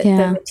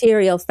the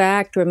material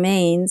fact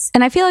remains.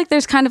 And I feel like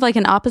there's kind of like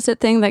an opposite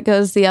thing that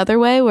goes the other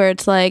way, where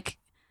it's like,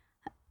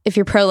 if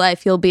you're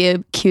pro-life, you'll be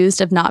accused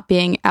of not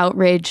being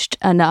outraged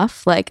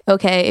enough. Like,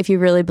 okay, if you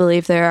really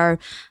believe there are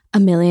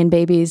 1 million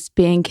babies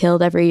being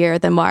killed every year,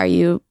 then why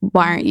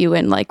aren't you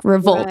in like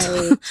revolt?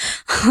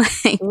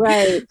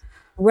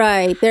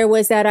 Right. There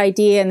was that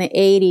idea in the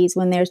 80s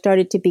when there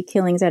started to be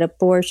killings at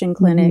abortion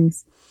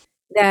clinics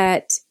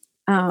that,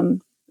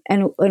 and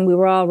we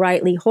were all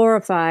rightly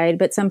horrified,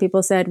 but some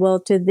people said, well,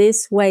 to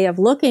this way of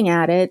looking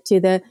at it, to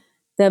the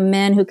the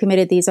men who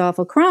committed these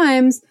awful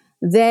crimes,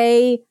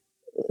 they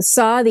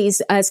saw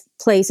these as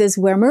places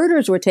where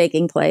murders were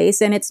taking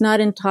place, and it's not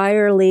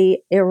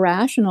entirely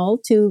irrational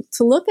to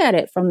look at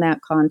it from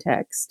that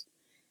context.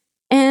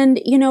 And,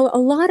 you know, a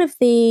lot of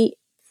the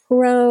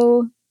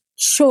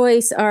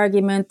pro-choice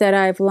argument that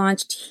I've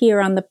launched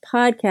here on the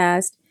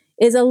podcast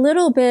is a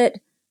little bit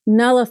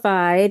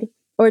nullified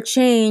or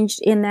changed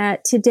in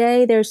that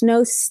today there's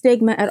no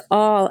stigma at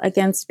all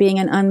against being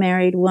an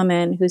unmarried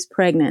woman who's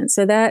pregnant.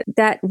 So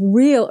that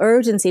real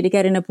urgency to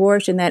get an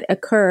abortion that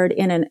occurred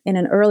in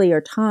an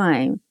earlier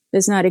time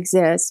does not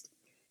exist.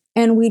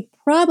 And we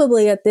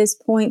probably at this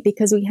point,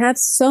 because we have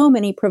so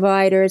many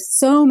providers,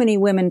 so many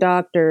women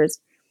doctors,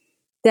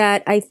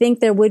 that I think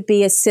there would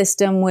be a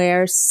system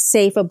where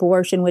safe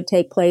abortion would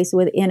take place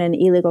within an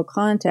illegal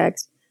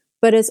context.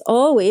 But as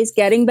always,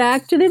 getting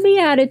back to the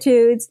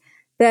Beatitudes,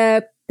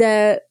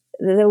 the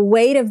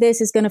weight of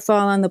this is going to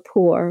fall on the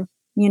poor,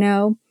 you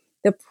know,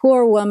 the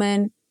poor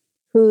woman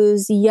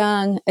who's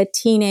young, a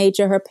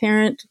teenager,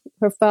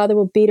 her father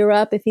will beat her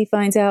up if he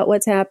finds out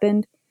what's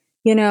happened.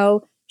 You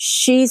know,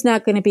 she's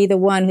not going to be the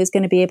one who's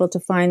going to be able to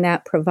find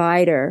that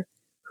provider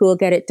who will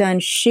get it done.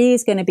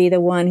 She's going to be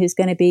the one who's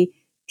going to be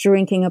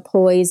drinking a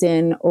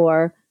poison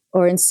or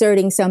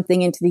inserting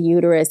something into the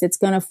uterus. It's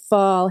going to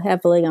fall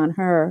heavily on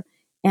her.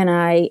 And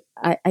I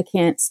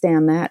can't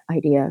stand that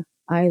idea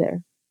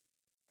either.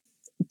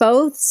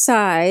 Both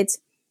sides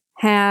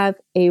have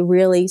a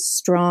really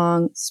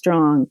strong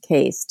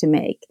case to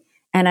make.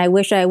 And I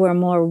wish I were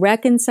more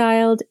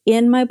reconciled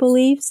in my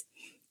beliefs.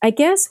 I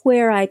guess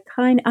where I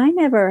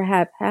never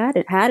have had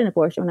an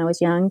abortion when I was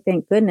young,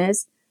 thank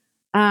goodness.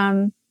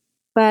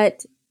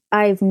 But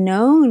I've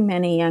known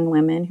many young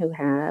women who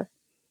have,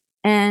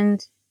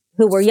 and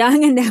who were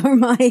young and now are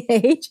my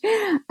age.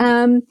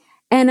 And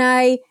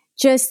I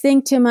just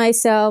think to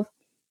myself,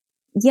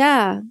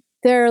 yeah,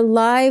 their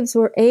lives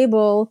were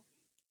able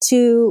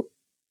to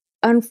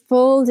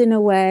unfold in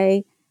a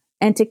way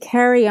and to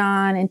carry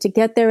on and to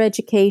get their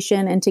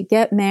education and to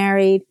get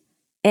married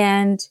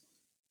and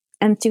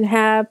to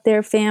have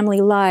their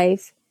family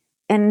life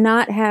and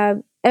not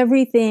have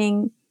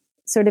everything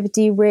sort of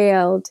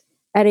derailed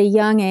at a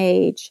young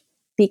age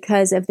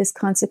because of this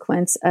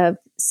consequence of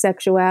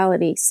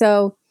sexuality.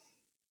 So,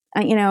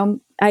 you know,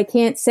 I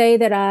can't say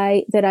that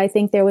I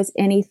think there was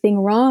anything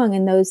wrong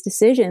in those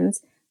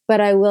decisions,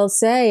 but I will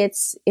say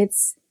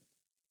it's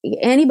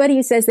anybody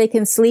who says they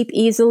can sleep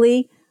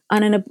easily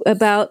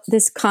about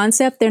this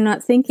concept, they're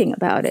not thinking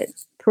about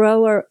it.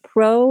 Pro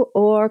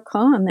or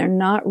con, they're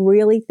not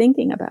really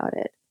thinking about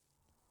it.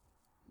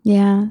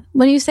 Yeah.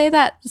 When you say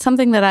that,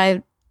 something that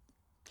I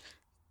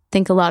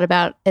think a lot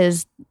about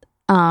is,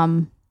 I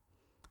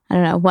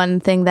don't know, one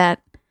thing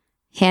that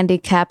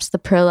handicaps the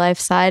pro-life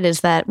side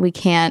is that we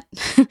can't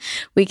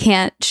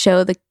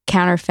show the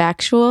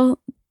counterfactual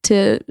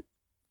to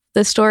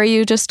the story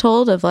you just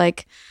told of,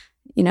 like,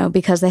 you know,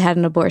 because they had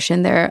an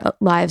abortion, their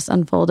lives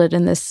unfolded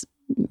in this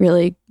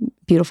really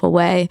beautiful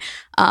way.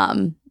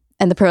 And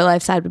the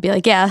pro-life side would be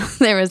like, yeah,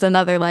 there was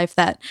another life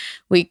that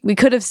we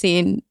could have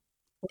seen,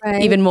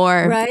 right, even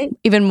more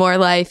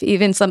life,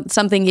 even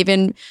something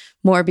even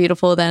more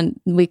beautiful than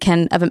we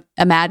can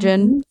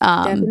imagine.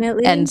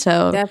 Definitely. And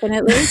so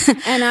definitely.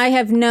 And I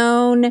have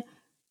known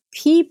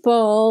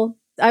people,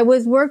 I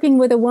was working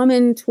with a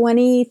woman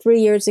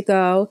 23 years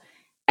ago.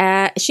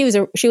 She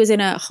was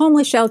in a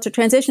homeless shelter,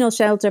 transitional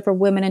shelter for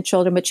women and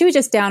children, but she was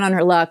just down on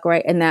her luck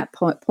right in that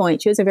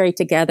point. She was a very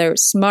together,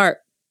 smart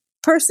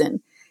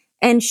person.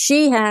 And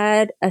she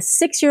had a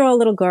 6-year-old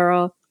little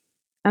girl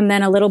and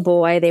then a little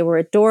boy. They were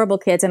adorable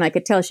kids. And I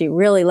could tell she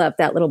really loved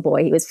that little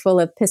boy. He was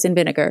full of piss and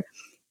vinegar.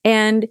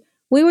 And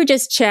we were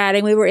just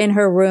chatting. We were in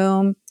her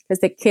room because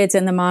the kids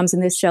and the moms in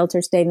this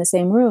shelter stayed in the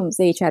same rooms.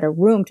 They each had a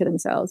room to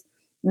themselves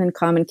and then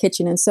common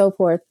kitchen and so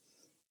forth.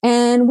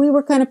 And we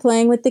were kind of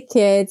playing with the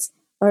kids,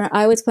 or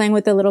I was playing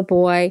with the little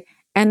boy.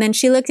 And then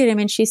she looked at him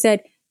and she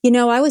said, you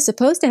know, I was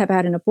supposed to have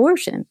had an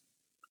abortion.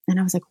 And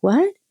I was like,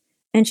 what?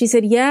 And she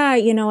said, yeah,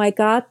 you know, I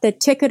got the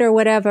ticket or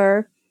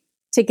whatever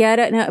to get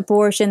an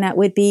abortion that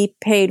would be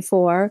paid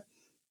for.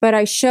 But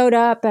I showed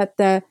up at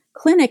the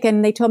clinic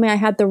and they told me I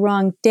had the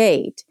wrong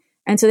date.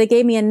 And so they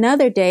gave me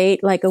another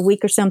date, like a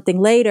week or something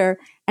later.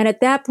 And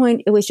at that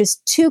point, it was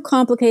just too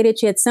complicated.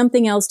 She had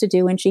something else to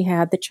do and she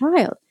had the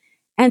child.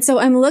 And so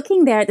I'm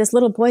looking there at this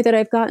little boy that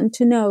I've gotten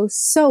to know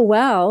so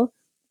well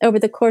over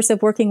the course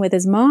of working with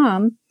his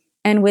mom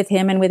and with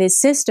him and with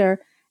his sister.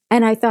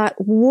 And I thought,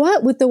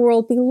 what would the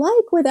world be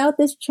like without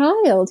this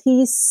child?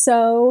 He's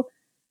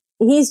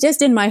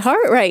just in my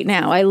heart right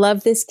now. I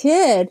love this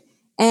kid.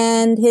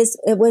 And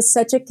it was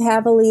such a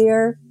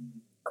cavalier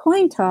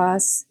coin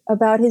toss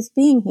about his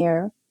being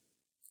here.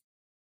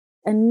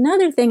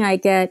 Another thing I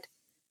get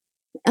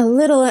a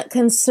little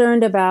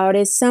concerned about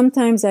is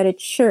sometimes at a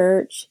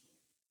church,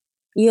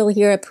 you'll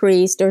hear a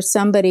priest or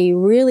somebody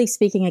really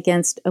speaking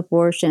against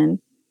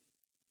abortion.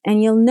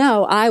 And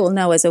I will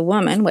know as a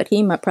woman, what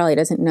he probably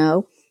doesn't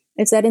know,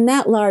 is that in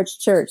that large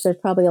church, there's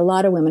probably a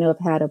lot of women who have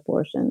had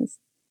abortions.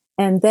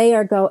 and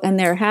and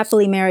they're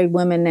happily married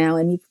women now,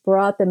 and you've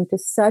brought them to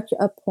such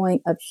a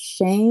point of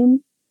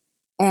shame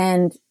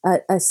and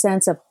a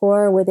sense of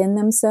horror within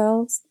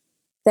themselves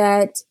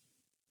that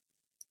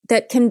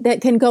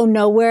can go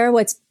nowhere.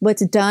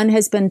 What's done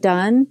has been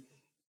done.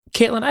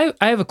 Caitlin,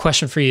 I have a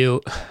question for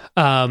you.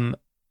 I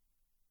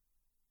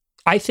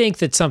think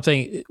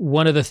that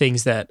one of the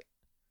things that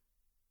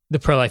the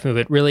pro-life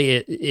movement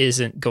really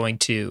isn't going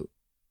to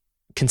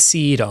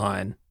concede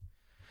on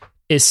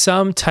is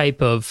some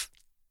type of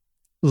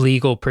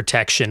legal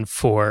protection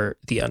for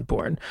the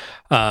unborn.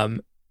 I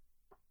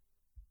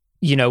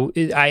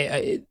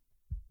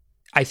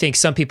think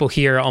some people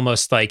here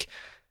almost like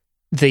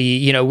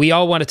we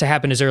all want it to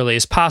happen as early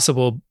as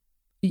possible.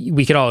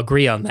 We could all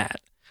agree on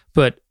that.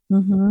 But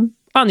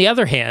on the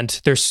other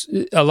hand, there's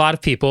a lot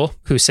of people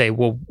who say,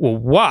 well,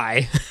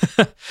 why?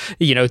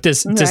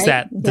 Does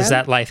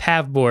that life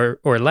have more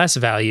or less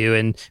value?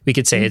 And we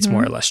could say it's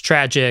more or less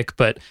tragic,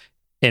 but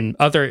in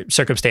other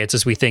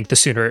circumstances, we think the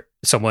sooner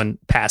someone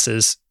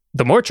passes,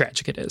 the more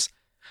tragic it is.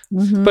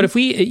 But if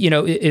we,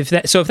 if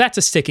that's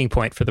a sticking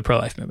point for the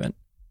pro-life movement,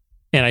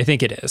 and I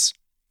think it is,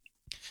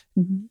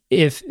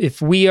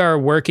 if we are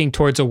working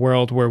towards a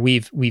world where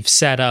we've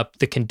set up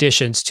the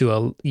conditions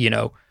to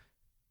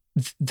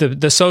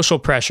the social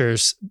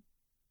pressures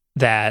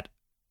that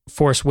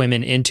force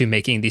women into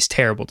making these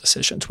terrible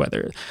decisions,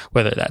 whether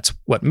that's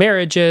what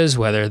marriage is,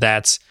 whether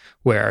that's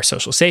where our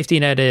social safety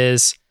net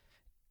is,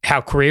 how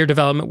career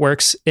development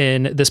works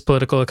in this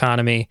political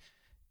economy.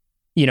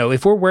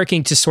 If we're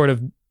working to sort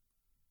of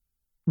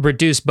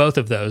reduce both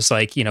of those,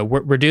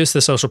 reduce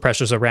the social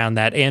pressures around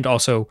that and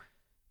also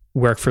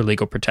work for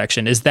legal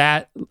protection, is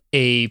that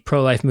a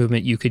pro-life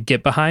movement you could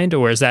get behind,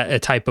 or is that a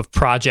type of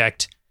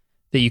project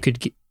that you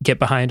could get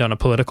behind on a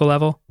political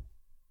level?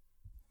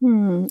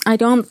 I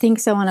don't think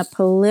so on a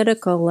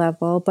political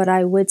level, but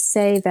I would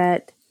say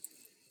that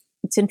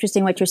it's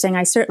interesting what you're saying.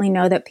 I certainly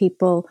know that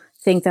people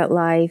think that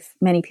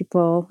many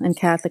people, and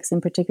Catholics in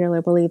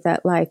particular, believe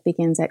that life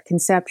begins at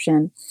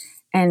conception.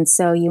 And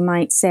so you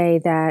might say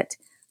that,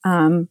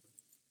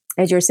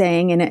 as you're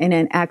saying, in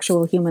an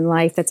actual human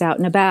life that's out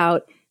and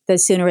about, the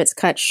sooner it's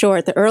cut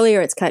short, the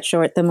earlier it's cut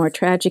short, the more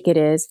tragic it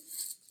is.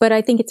 But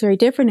I think it's very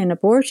different in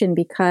abortion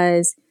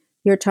because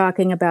you're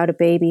talking about a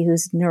baby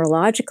whose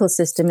neurological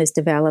system is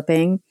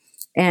developing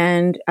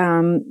and,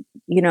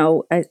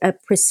 a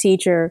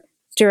procedure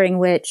during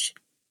which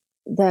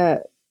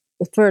the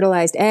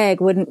fertilized egg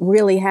wouldn't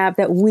really have,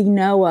 that we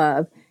know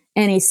of,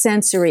 any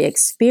sensory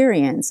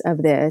experience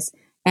of this,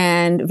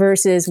 and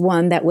versus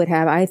one that would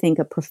have, I think,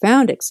 a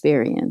profound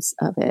experience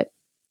of it.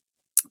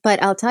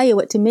 But I'll tell you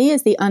what, to me,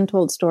 is the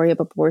untold story of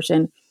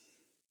abortion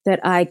that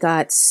I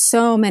got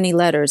so many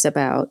letters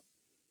about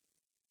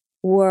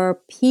were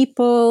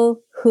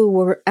people who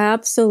were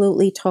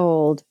absolutely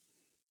told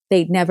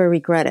they'd never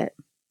regret it.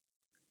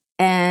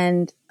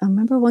 And I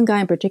remember one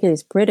guy in particular,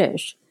 he's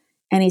British,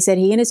 and he said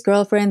he and his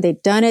girlfriend,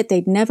 they'd done it.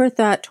 They'd never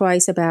thought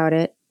twice about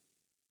it.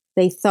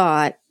 They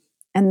thought.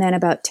 And then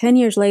about 10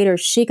 years later,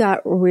 she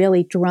got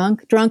really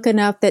drunk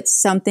enough that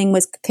something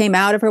came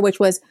out of her, which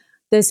was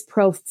this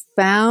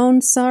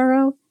profound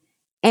sorrow.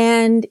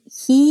 And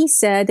he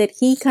said that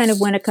he kind of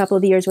went a couple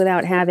of years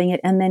without having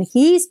it. And then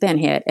he's been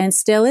hit and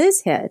still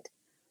is hit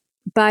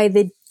by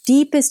the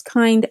deepest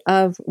kind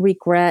of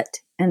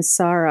regret and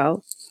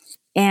sorrow.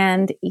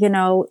 And,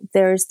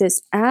 there's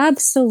this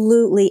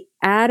absolutely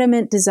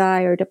adamant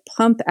desire to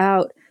pump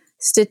out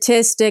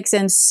statistics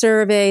and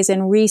surveys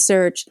and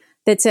research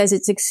that says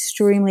it's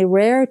extremely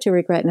rare to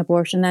regret an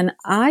abortion. And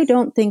I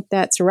don't think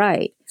that's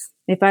right.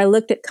 If I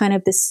looked at kind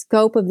of the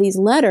scope of these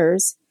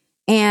letters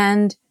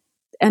and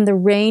the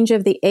range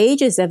of the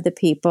ages of the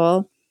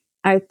people,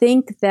 I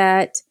think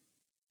that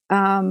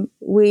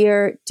we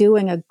are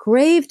doing a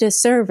grave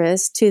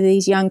disservice to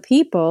these young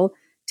people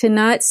to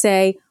not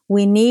say,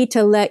 we need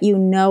to let you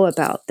know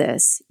about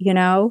this,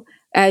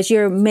 as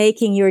you're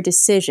making your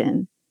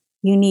decision.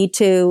 You need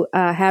to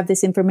have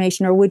this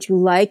information, or would you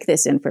like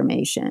this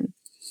information?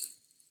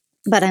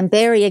 But I'm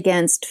very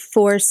against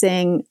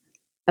forcing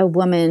a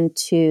woman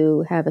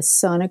to have a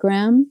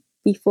sonogram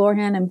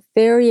beforehand. I'm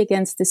very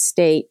against the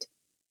state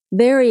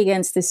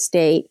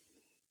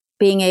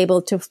being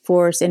able to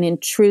force an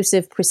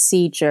intrusive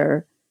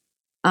procedure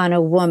on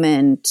a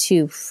woman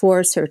to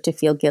force her to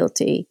feel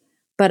guilty.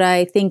 But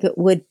I think it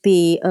would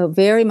be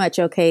very much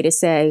okay to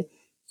say,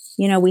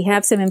 we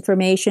have some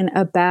information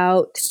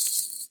about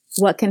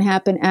what can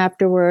happen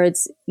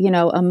afterwards,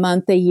 a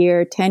month, a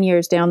year, 10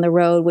 years down the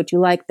road. Would you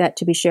like that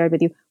to be shared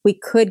with you? We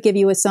could give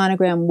you a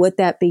sonogram. Would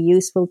that be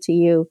useful to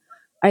you?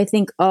 I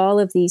think all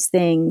of these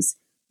things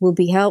will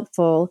be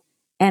helpful.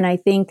 And I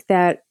think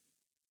that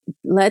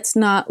let's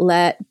not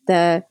let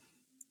the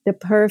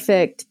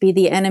perfect be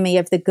the enemy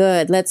of the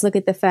good. Let's look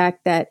at the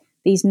fact that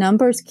these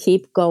numbers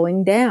keep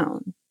going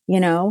down.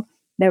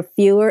 There are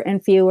fewer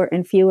and fewer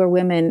and fewer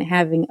women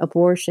having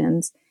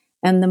abortions.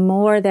 And the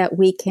more that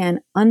we can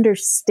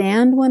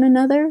understand one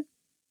another,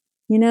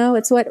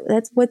 that's what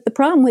the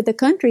problem with the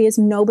country is.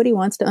 Nobody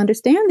wants to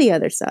understand the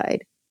other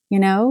side,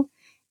 And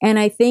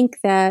I think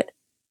that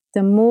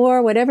the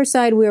more, whatever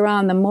side we're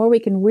on, the more we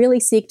can really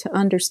seek to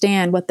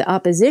understand what the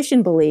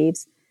opposition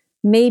believes,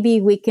 maybe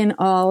we can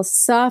all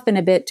soften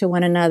a bit to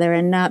one another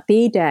and not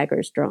be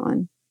daggers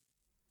drawn.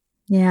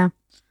 Yeah.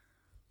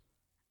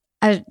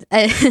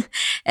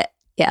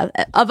 Yeah,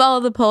 of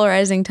all the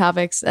polarizing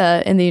topics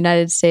in the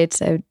United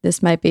States,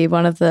 this might be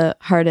one of the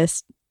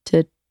hardest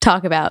to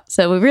talk about.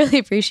 So we really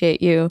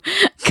appreciate you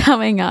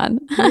coming on.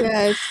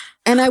 Yes.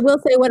 And I will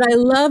say what I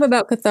love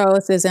about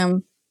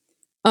Catholicism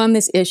on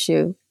this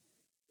issue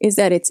is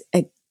that it's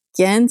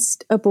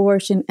against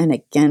abortion and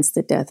against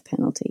the death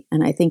penalty.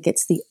 And I think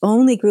it's the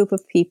only group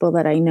of people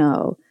that I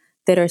know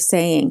that are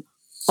saying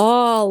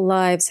all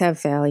lives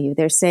have value.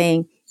 They're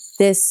saying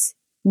this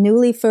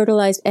newly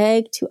fertilized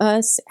egg to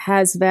us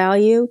has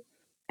value.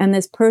 And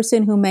this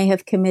person who may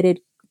have committed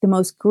the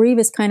most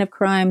grievous kind of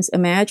crimes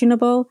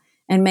imaginable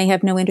and may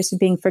have no interest in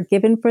being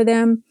forgiven for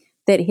them,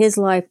 that his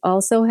life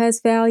also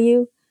has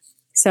value.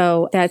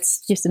 So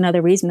that's just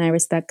another reason I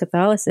respect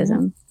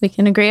Catholicism. We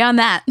can agree on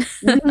that.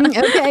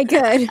 Okay,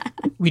 good.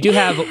 We do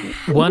have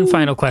one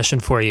final question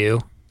for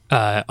you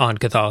on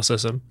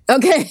Catholicism.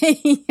 Okay.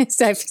 Yes,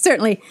 I've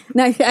certainly,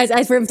 as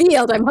I've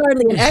revealed, I'm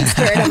hardly an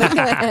expert.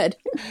 Go ahead.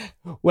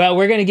 Well,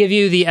 we're going to give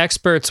you the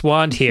expert's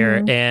wand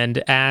here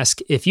and ask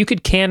if you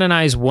could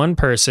canonize one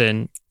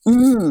person,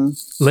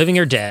 living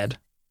or dead,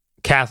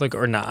 Catholic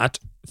or not,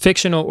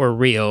 fictional or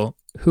real,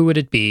 who would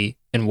it be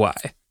and why?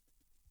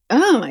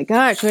 Oh my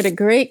gosh, what a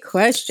great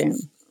question.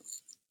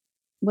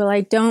 Well,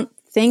 I don't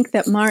think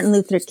that Martin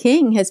Luther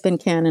King has been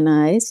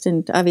canonized,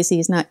 and obviously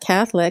he's not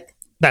Catholic.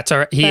 That's all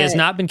right. He has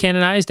not been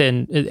canonized,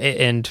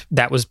 and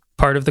that was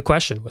part of the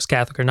question, was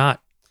Catholic or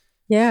not.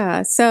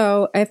 Yeah.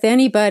 So if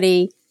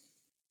anybody,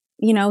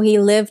 he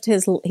lived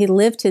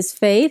his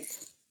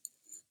faith.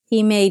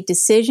 He made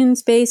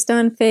decisions based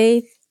on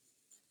faith.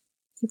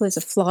 He was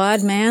a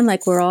flawed man,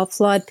 like we're all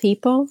flawed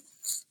people,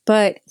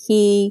 but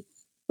he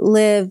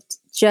was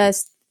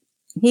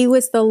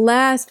the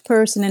last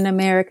person in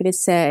America to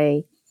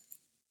say,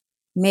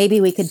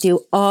 maybe we could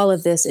do all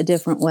of this a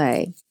different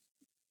way.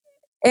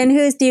 And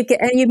who's do you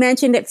get? And you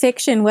mentioned it,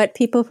 fiction. What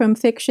people from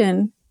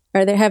fiction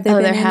are there? Have there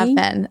been? There have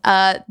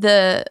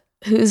been.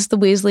 Who's the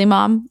Weasley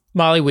mom?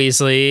 Molly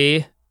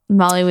Weasley.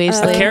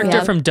 A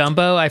character from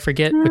Dumbo. I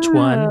forget which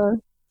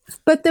one.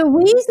 But the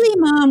Weasley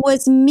mom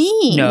was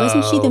mean. No.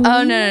 Wasn't she the mean?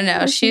 Oh,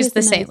 no. She's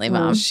the saintly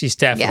mom. She's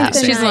definitely the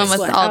saintly. She's the one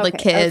with all the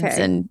kids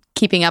and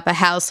keeping up a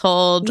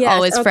household,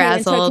 always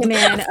frazzled.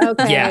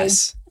 Okay.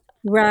 Yes.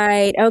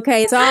 Right.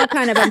 Okay. It's all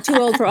kind of, I'm too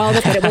old for all of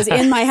it, but it was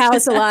in my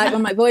house a lot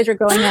when my boys were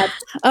growing up.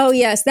 Oh,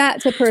 yes.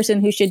 That's a person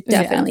who should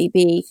definitely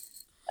be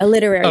a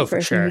literary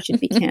person who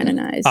should be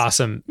canonized.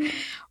 Awesome.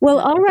 Well,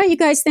 all right, you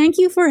guys. Thank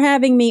you for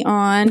having me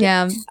on.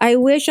 Yeah. I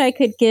wish I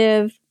could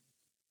give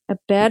a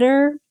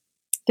better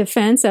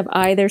defense of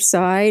either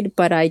side,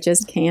 but I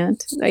just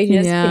can't.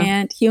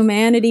 Can't.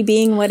 Humanity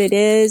being what it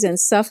is, and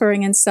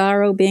suffering and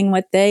sorrow being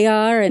what they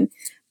are, and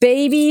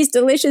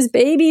delicious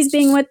babies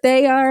being what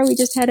they are. We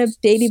just had a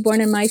baby born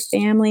in my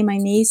family, my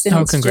niece.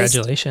 And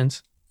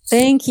congratulations.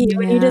 Thank you. Yeah.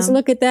 And you just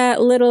look at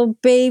that little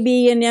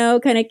baby,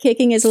 kind of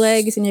kicking his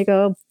legs, and you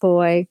go, oh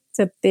boy, it's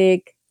a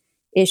big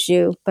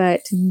issue.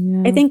 But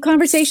I think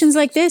conversations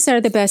like this are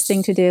the best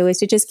thing to do, is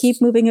to just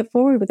keep moving it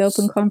forward with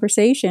open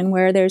conversation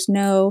where there's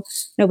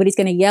nobody's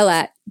going to yell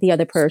at the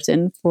other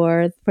person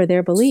for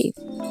their belief.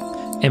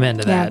 Amen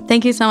to that.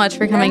 Thank you so much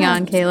for coming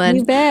on, Caitlin.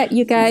 You bet.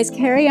 You guys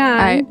carry on. All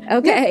right.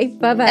 Okay.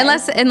 Bye-bye.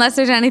 Unless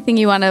there's anything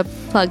you want to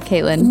plug,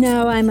 Caitlin.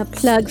 No, I'm a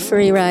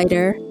plug-free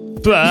writer.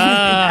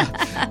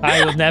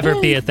 I will never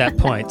be at that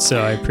point,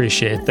 so I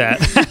appreciate that.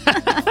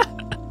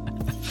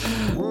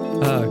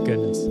 Oh,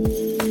 goodness.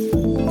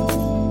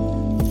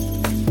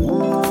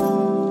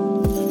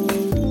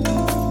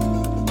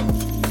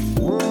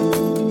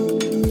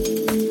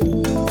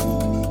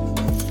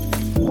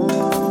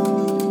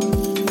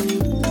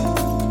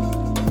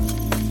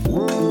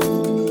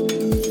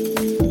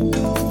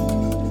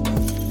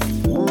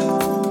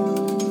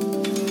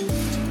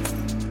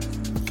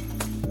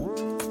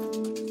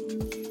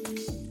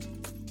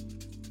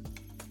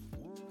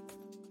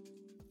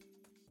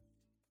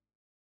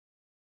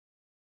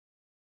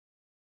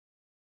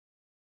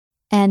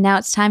 And now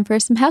it's time for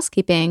some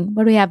housekeeping.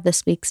 What do we have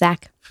this week,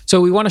 Zach? So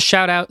we want to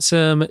shout out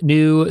some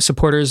new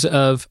supporters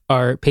of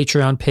our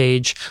Patreon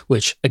page,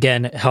 which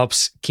again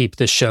helps keep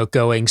this show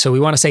going. So we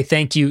want to say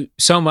thank you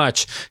so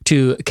much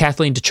to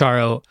Kathleen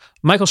DeCharo,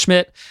 Michael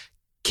Schmidt,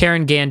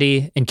 Karen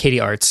Gandy, and Katie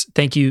Arts.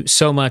 Thank you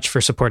so much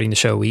for supporting the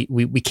show.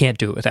 We can't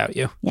do it without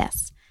you.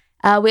 Yes.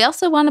 We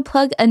also want to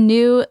plug a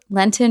new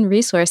Lenten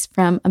resource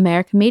from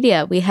America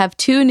Media. We have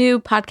 2 new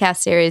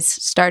podcast series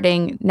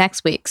starting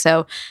next week.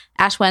 So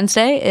Ash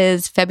Wednesday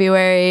is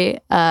February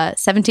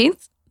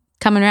 17th,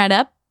 coming right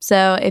up.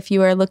 So if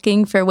you are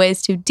looking for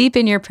ways to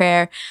deepen your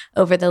prayer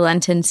over the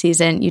Lenten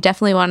season, you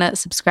definitely want to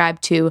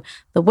subscribe to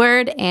The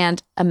Word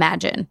and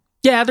Imagine.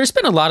 Yeah, there's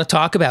been a lot of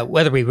talk about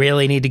whether we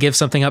really need to give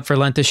something up for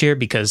Lent this year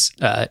because,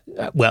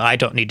 I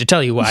don't need to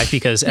tell you why,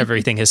 because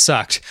everything has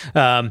sucked.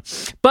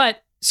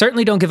 But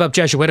certainly don't give up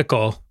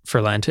Jesuitical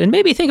for Lent, and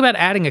maybe think about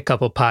adding a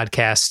couple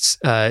podcasts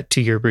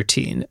to your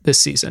routine this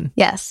season.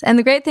 Yes. And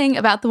the great thing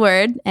about the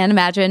Word and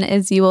Imagine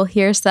is you will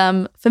hear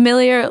some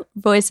familiar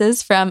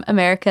voices from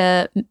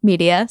America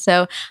Media.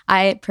 So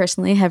I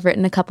personally have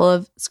written a couple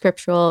of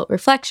scriptural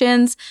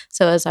reflections.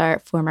 So has our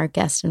former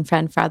guest and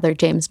friend, Father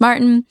James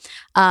Martin.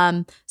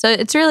 So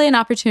it's really an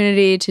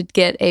opportunity to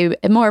get a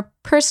more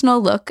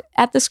personal look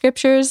at the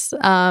scriptures.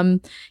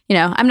 I'm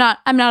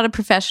not a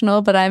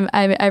professional, but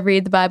I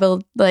read the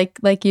Bible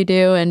like you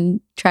do and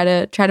try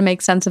to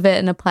make sense of it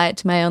and apply it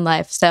to my own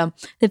life. So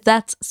if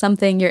that's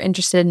something you're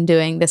interested in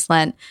doing this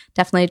Lent,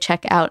 definitely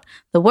check out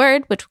The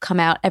Word, which will come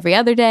out every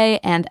other day,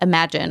 and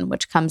Imagine,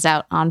 which comes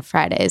out on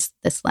Fridays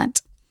this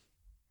Lent.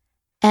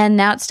 And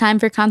now it's time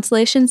for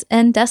Consolations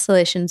and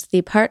Desolations,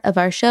 the part of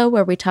our show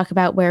where we talk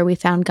about where we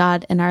found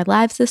God in our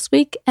lives this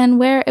week and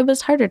where it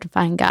was harder to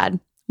find God.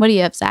 What do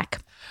you have, Zach?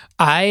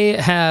 I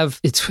have,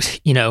 it's,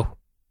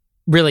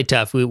 really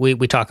tough.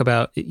 We talk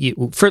about,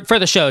 for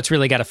the show, it's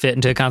really got to fit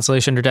into a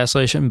consolation or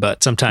desolation,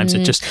 but sometimes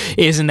it just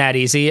isn't that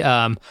easy.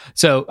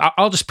 So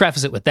I'll just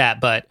preface it with that.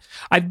 But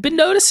I've been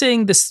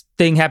noticing this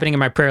thing happening in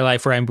my prayer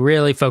life where I'm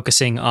really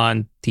focusing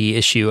on the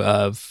issue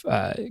of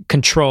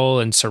control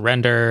and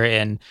surrender.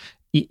 And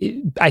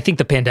I think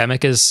the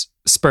pandemic has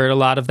spurred a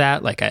lot of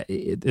that. Like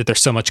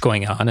there's so much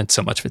going on and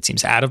so much of it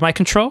seems out of my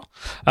control.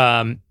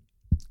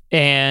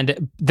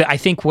 And I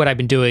think what I've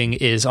been doing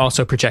is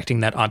also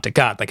projecting that onto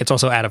God. Like it's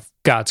also out of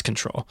God's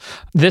control.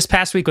 This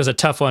past week was a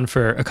tough one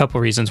for a couple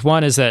of reasons.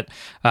 One is that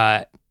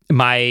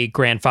my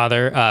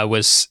grandfather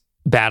was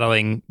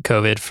battling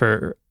COVID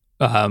for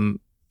a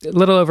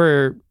little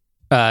over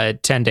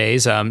 10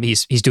 days.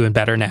 He's doing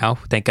better now,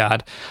 thank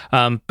God.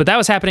 But that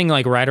was happening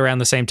like right around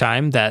the same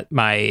time that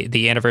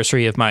the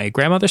anniversary of my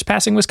grandmother's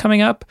passing was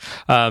coming up.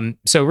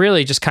 So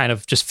really just kind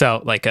of just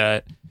felt like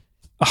a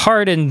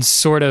hard and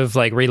sort of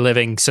like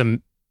reliving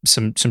some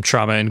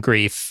trauma and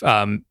grief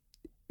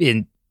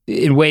in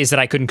ways that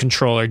I couldn't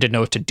control or didn't know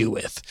what to do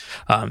with.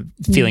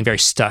 Feeling very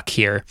stuck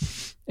here.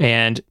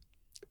 And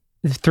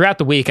throughout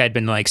the week, I'd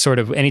been like sort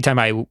of anytime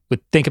I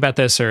would think about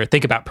this or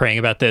think about praying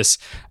about this,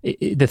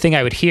 the thing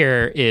I would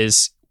hear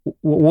is,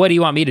 what do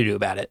you want me to do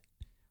about it?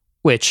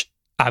 Which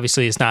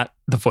obviously is not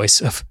the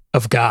voice of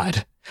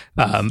God.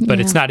 But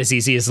it's not as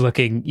easy as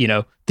looking,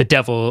 the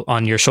devil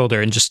on your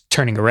shoulder and just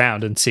turning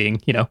around and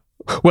seeing,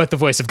 what the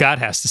voice of God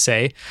has to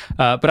say.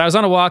 But I was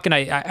on a walk and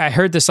I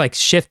heard this like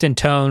shift in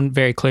tone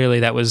very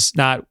clearly that was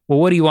not, well,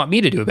 what do you want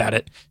me to do about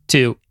it?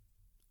 To,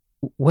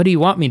 what do you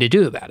want me to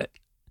do about it?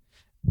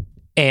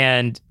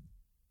 And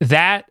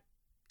that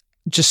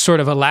just sort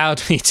of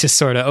allowed me to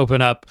sort of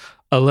open up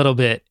a little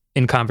bit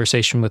in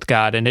conversation with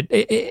God. And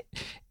it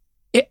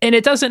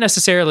doesn't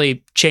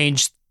necessarily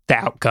change the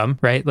outcome,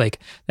 right? Like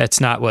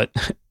that's not what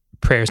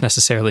prayer is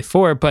necessarily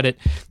for, but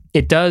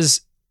it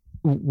does.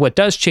 What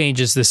does change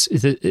is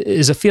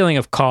a feeling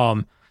of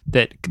calm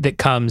that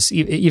comes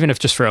even if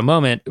just for a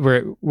moment.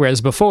 Whereas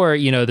before,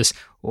 this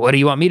what do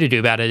you want me to do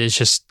about it is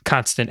just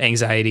constant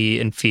anxiety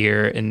and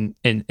fear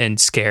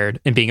and scared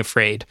and being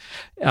afraid.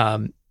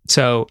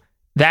 So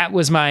that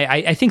was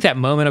I think that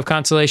moment of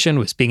consolation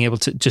was being able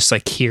to just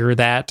like hear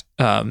that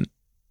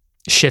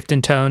shift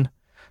in tone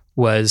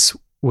was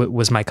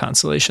my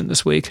consolation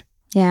this week.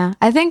 Yeah,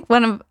 I think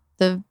one of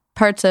the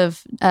parts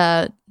of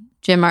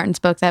Jim Martin's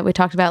book that we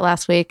talked about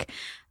last week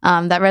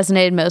that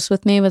resonated most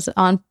with me was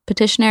on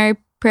petitionary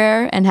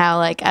prayer and how,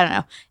 like, I don't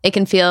know, it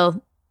can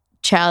feel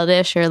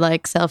childish or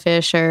like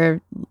selfish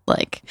or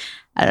like,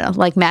 I don't know,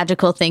 like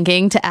magical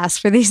thinking to ask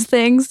for these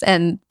things.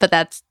 But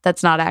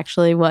that's not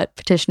actually what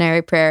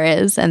petitionary prayer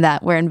is, and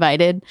that we're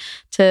invited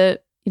to,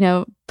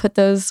 put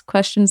those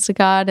questions to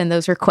God and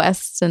those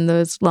requests and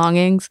those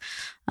longings.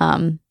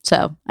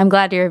 So I'm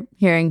glad you're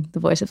hearing the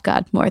voice of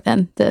God more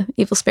than the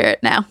evil spirit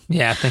now.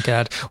 Yeah, thank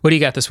God. What do you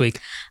got this week?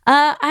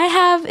 I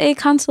have a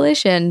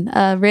consolation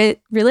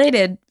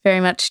related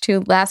very much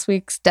to last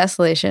week's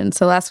desolation.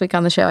 So last week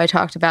on the show, I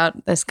talked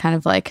about this kind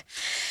of like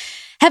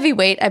heavy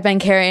weight I've been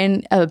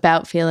carrying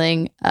about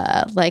feeling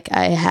like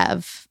I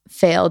have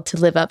failed to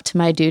live up to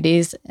my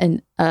duties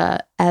and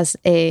as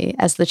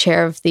the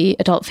chair of the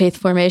adult faith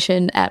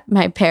formation at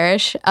my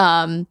parish.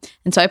 And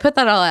so I put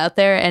that all out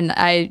there, and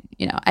I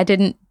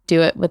didn't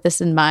do it with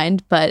this in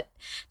mind, but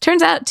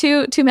turns out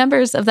two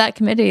members of that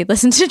committee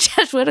listened to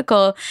Josh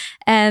Whitticle,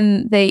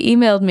 and they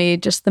emailed me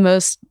just the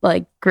most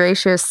like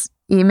gracious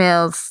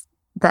emails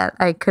that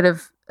I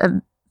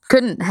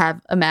couldn't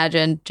have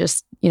imagined.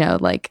 Just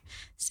like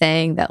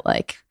saying that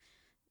like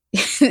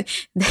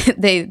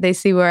they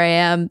see where I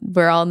am.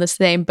 We're all in the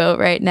same boat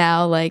right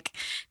now. Like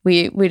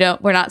we're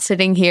not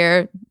sitting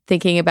here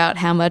thinking about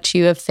how much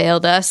you have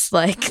failed us.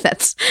 Like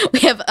we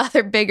have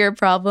other bigger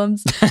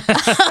problems.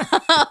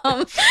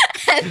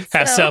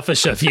 How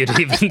selfish of you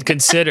to even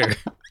consider.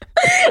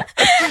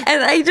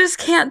 And I just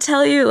can't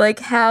tell you like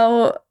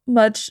how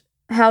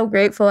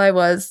grateful I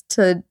was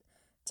to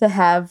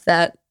have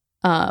that,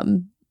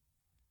 to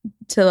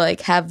like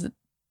have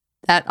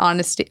that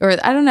honesty, or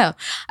I don't know.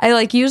 I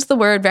like used the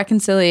word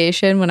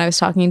reconciliation when I was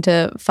talking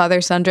to Father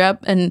Sundrup,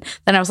 and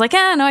then I was like,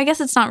 no, I guess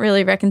it's not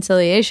really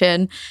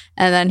reconciliation.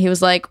 And then he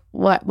was like,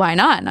 what? Why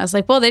not? And I was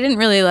like, well, they didn't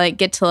really like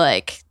get to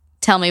like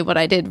tell me what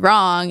I did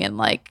wrong,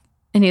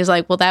 and he was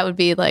like, well, that would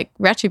be like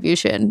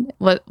retribution.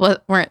 What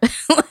weren't?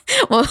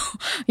 Well,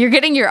 you're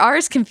getting your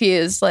R's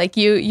confused. Like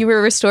you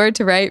were restored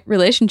to right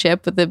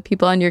relationship with the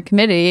people on your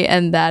committee,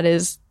 and that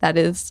is a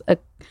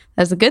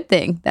good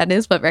thing. That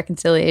is what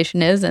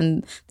reconciliation is,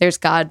 and there's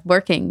God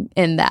working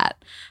in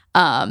that.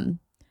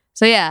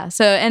 So yeah.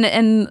 So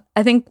and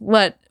I think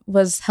what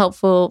was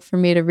helpful for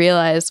me to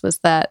realize was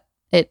that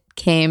it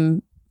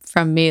came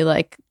from me,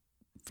 like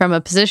from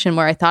a position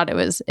where I thought it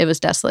was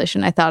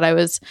desolation. I thought I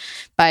was,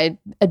 by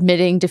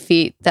admitting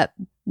defeat, that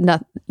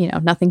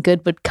nothing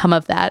good would come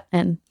of that.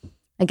 And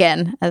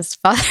again, as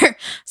Father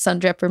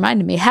Sundrup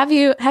reminded me, have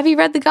you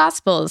read the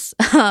Gospels?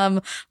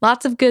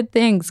 Lots of good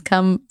things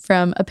come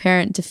from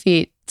apparent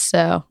defeat.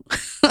 So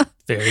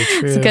very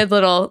true. It's a good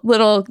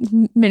little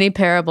mini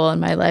parable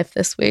in my life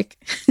this week.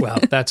 Wow,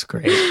 that's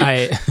great.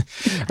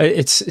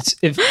 It's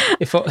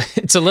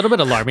a little bit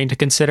alarming to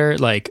consider,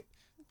 like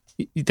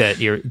that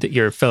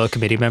your fellow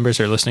committee members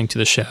are listening to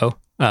the show.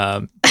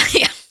 Yeah.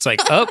 It's like,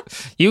 oh,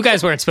 you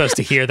guys weren't supposed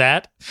to hear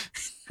that.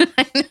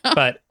 I know.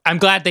 But I'm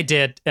glad they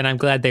did, and I'm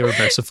glad they were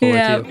merciful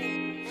with you.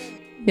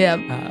 Yeah.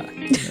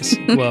 Yes.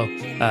 Well,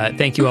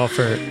 thank you all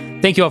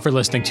for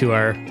listening to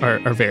our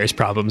various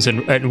problems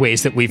and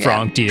ways that we've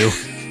wronged you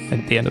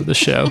at the end of the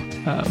show. Go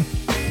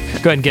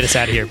ahead and get us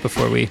out of here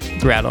before we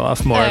rattle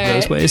off more of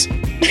those ways.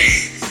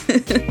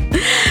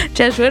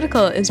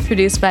 Jesuitical is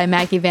produced by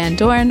Maggie Van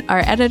Dorn. Our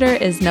editor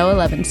is Noah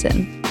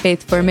Levinson.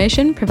 Faith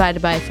formation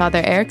provided by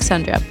Father Eric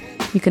Sundrup.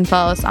 You can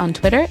follow us on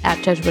Twitter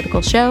at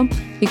Jesuitical Show.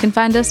 You can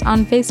find us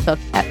on Facebook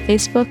at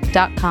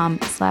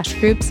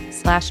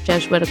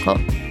facebook.com/groups/Jesuitical.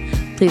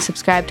 Please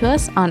subscribe to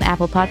us on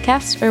Apple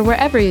Podcasts or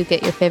wherever you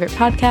get your favorite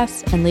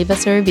podcasts, and leave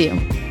us a review.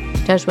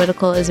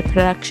 Jesuitical is a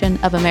production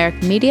of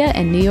American Media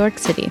in New York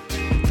City.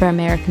 For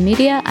American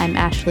Media, I'm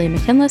Ashley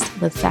McKinless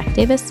with Zach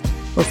Davis.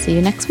 We'll see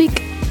you next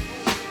week.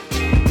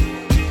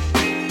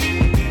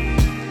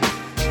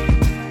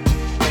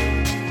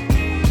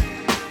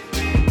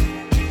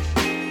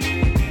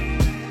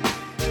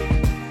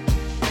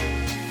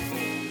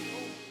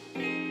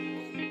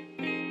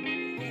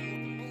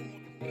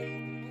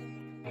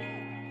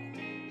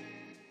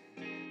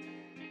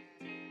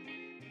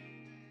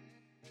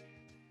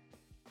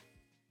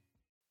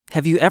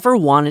 Have you ever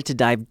wanted to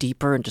dive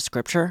deeper into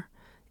Scripture?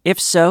 If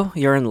so,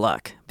 you're in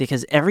luck,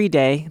 because every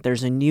day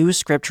there's a new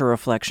Scripture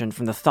reflection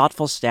from the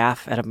thoughtful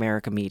staff at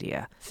America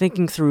Media,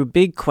 thinking through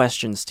big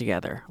questions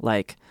together,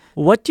 like,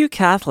 what do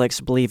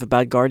Catholics believe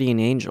about guardian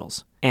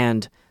angels?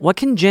 And what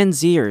can Gen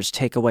Zers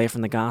take away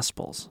from the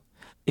Gospels?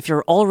 If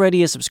you're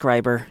already a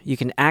subscriber, you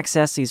can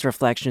access these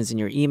reflections in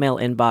your email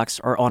inbox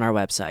or on our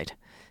website.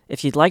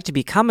 If you'd like to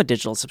become a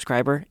digital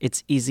subscriber,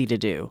 it's easy to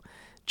do.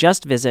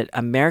 Just visit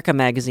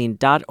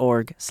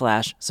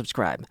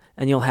americamagazine.org/subscribe,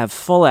 and you'll have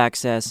full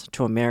access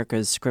to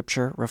America's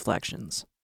Scripture reflections.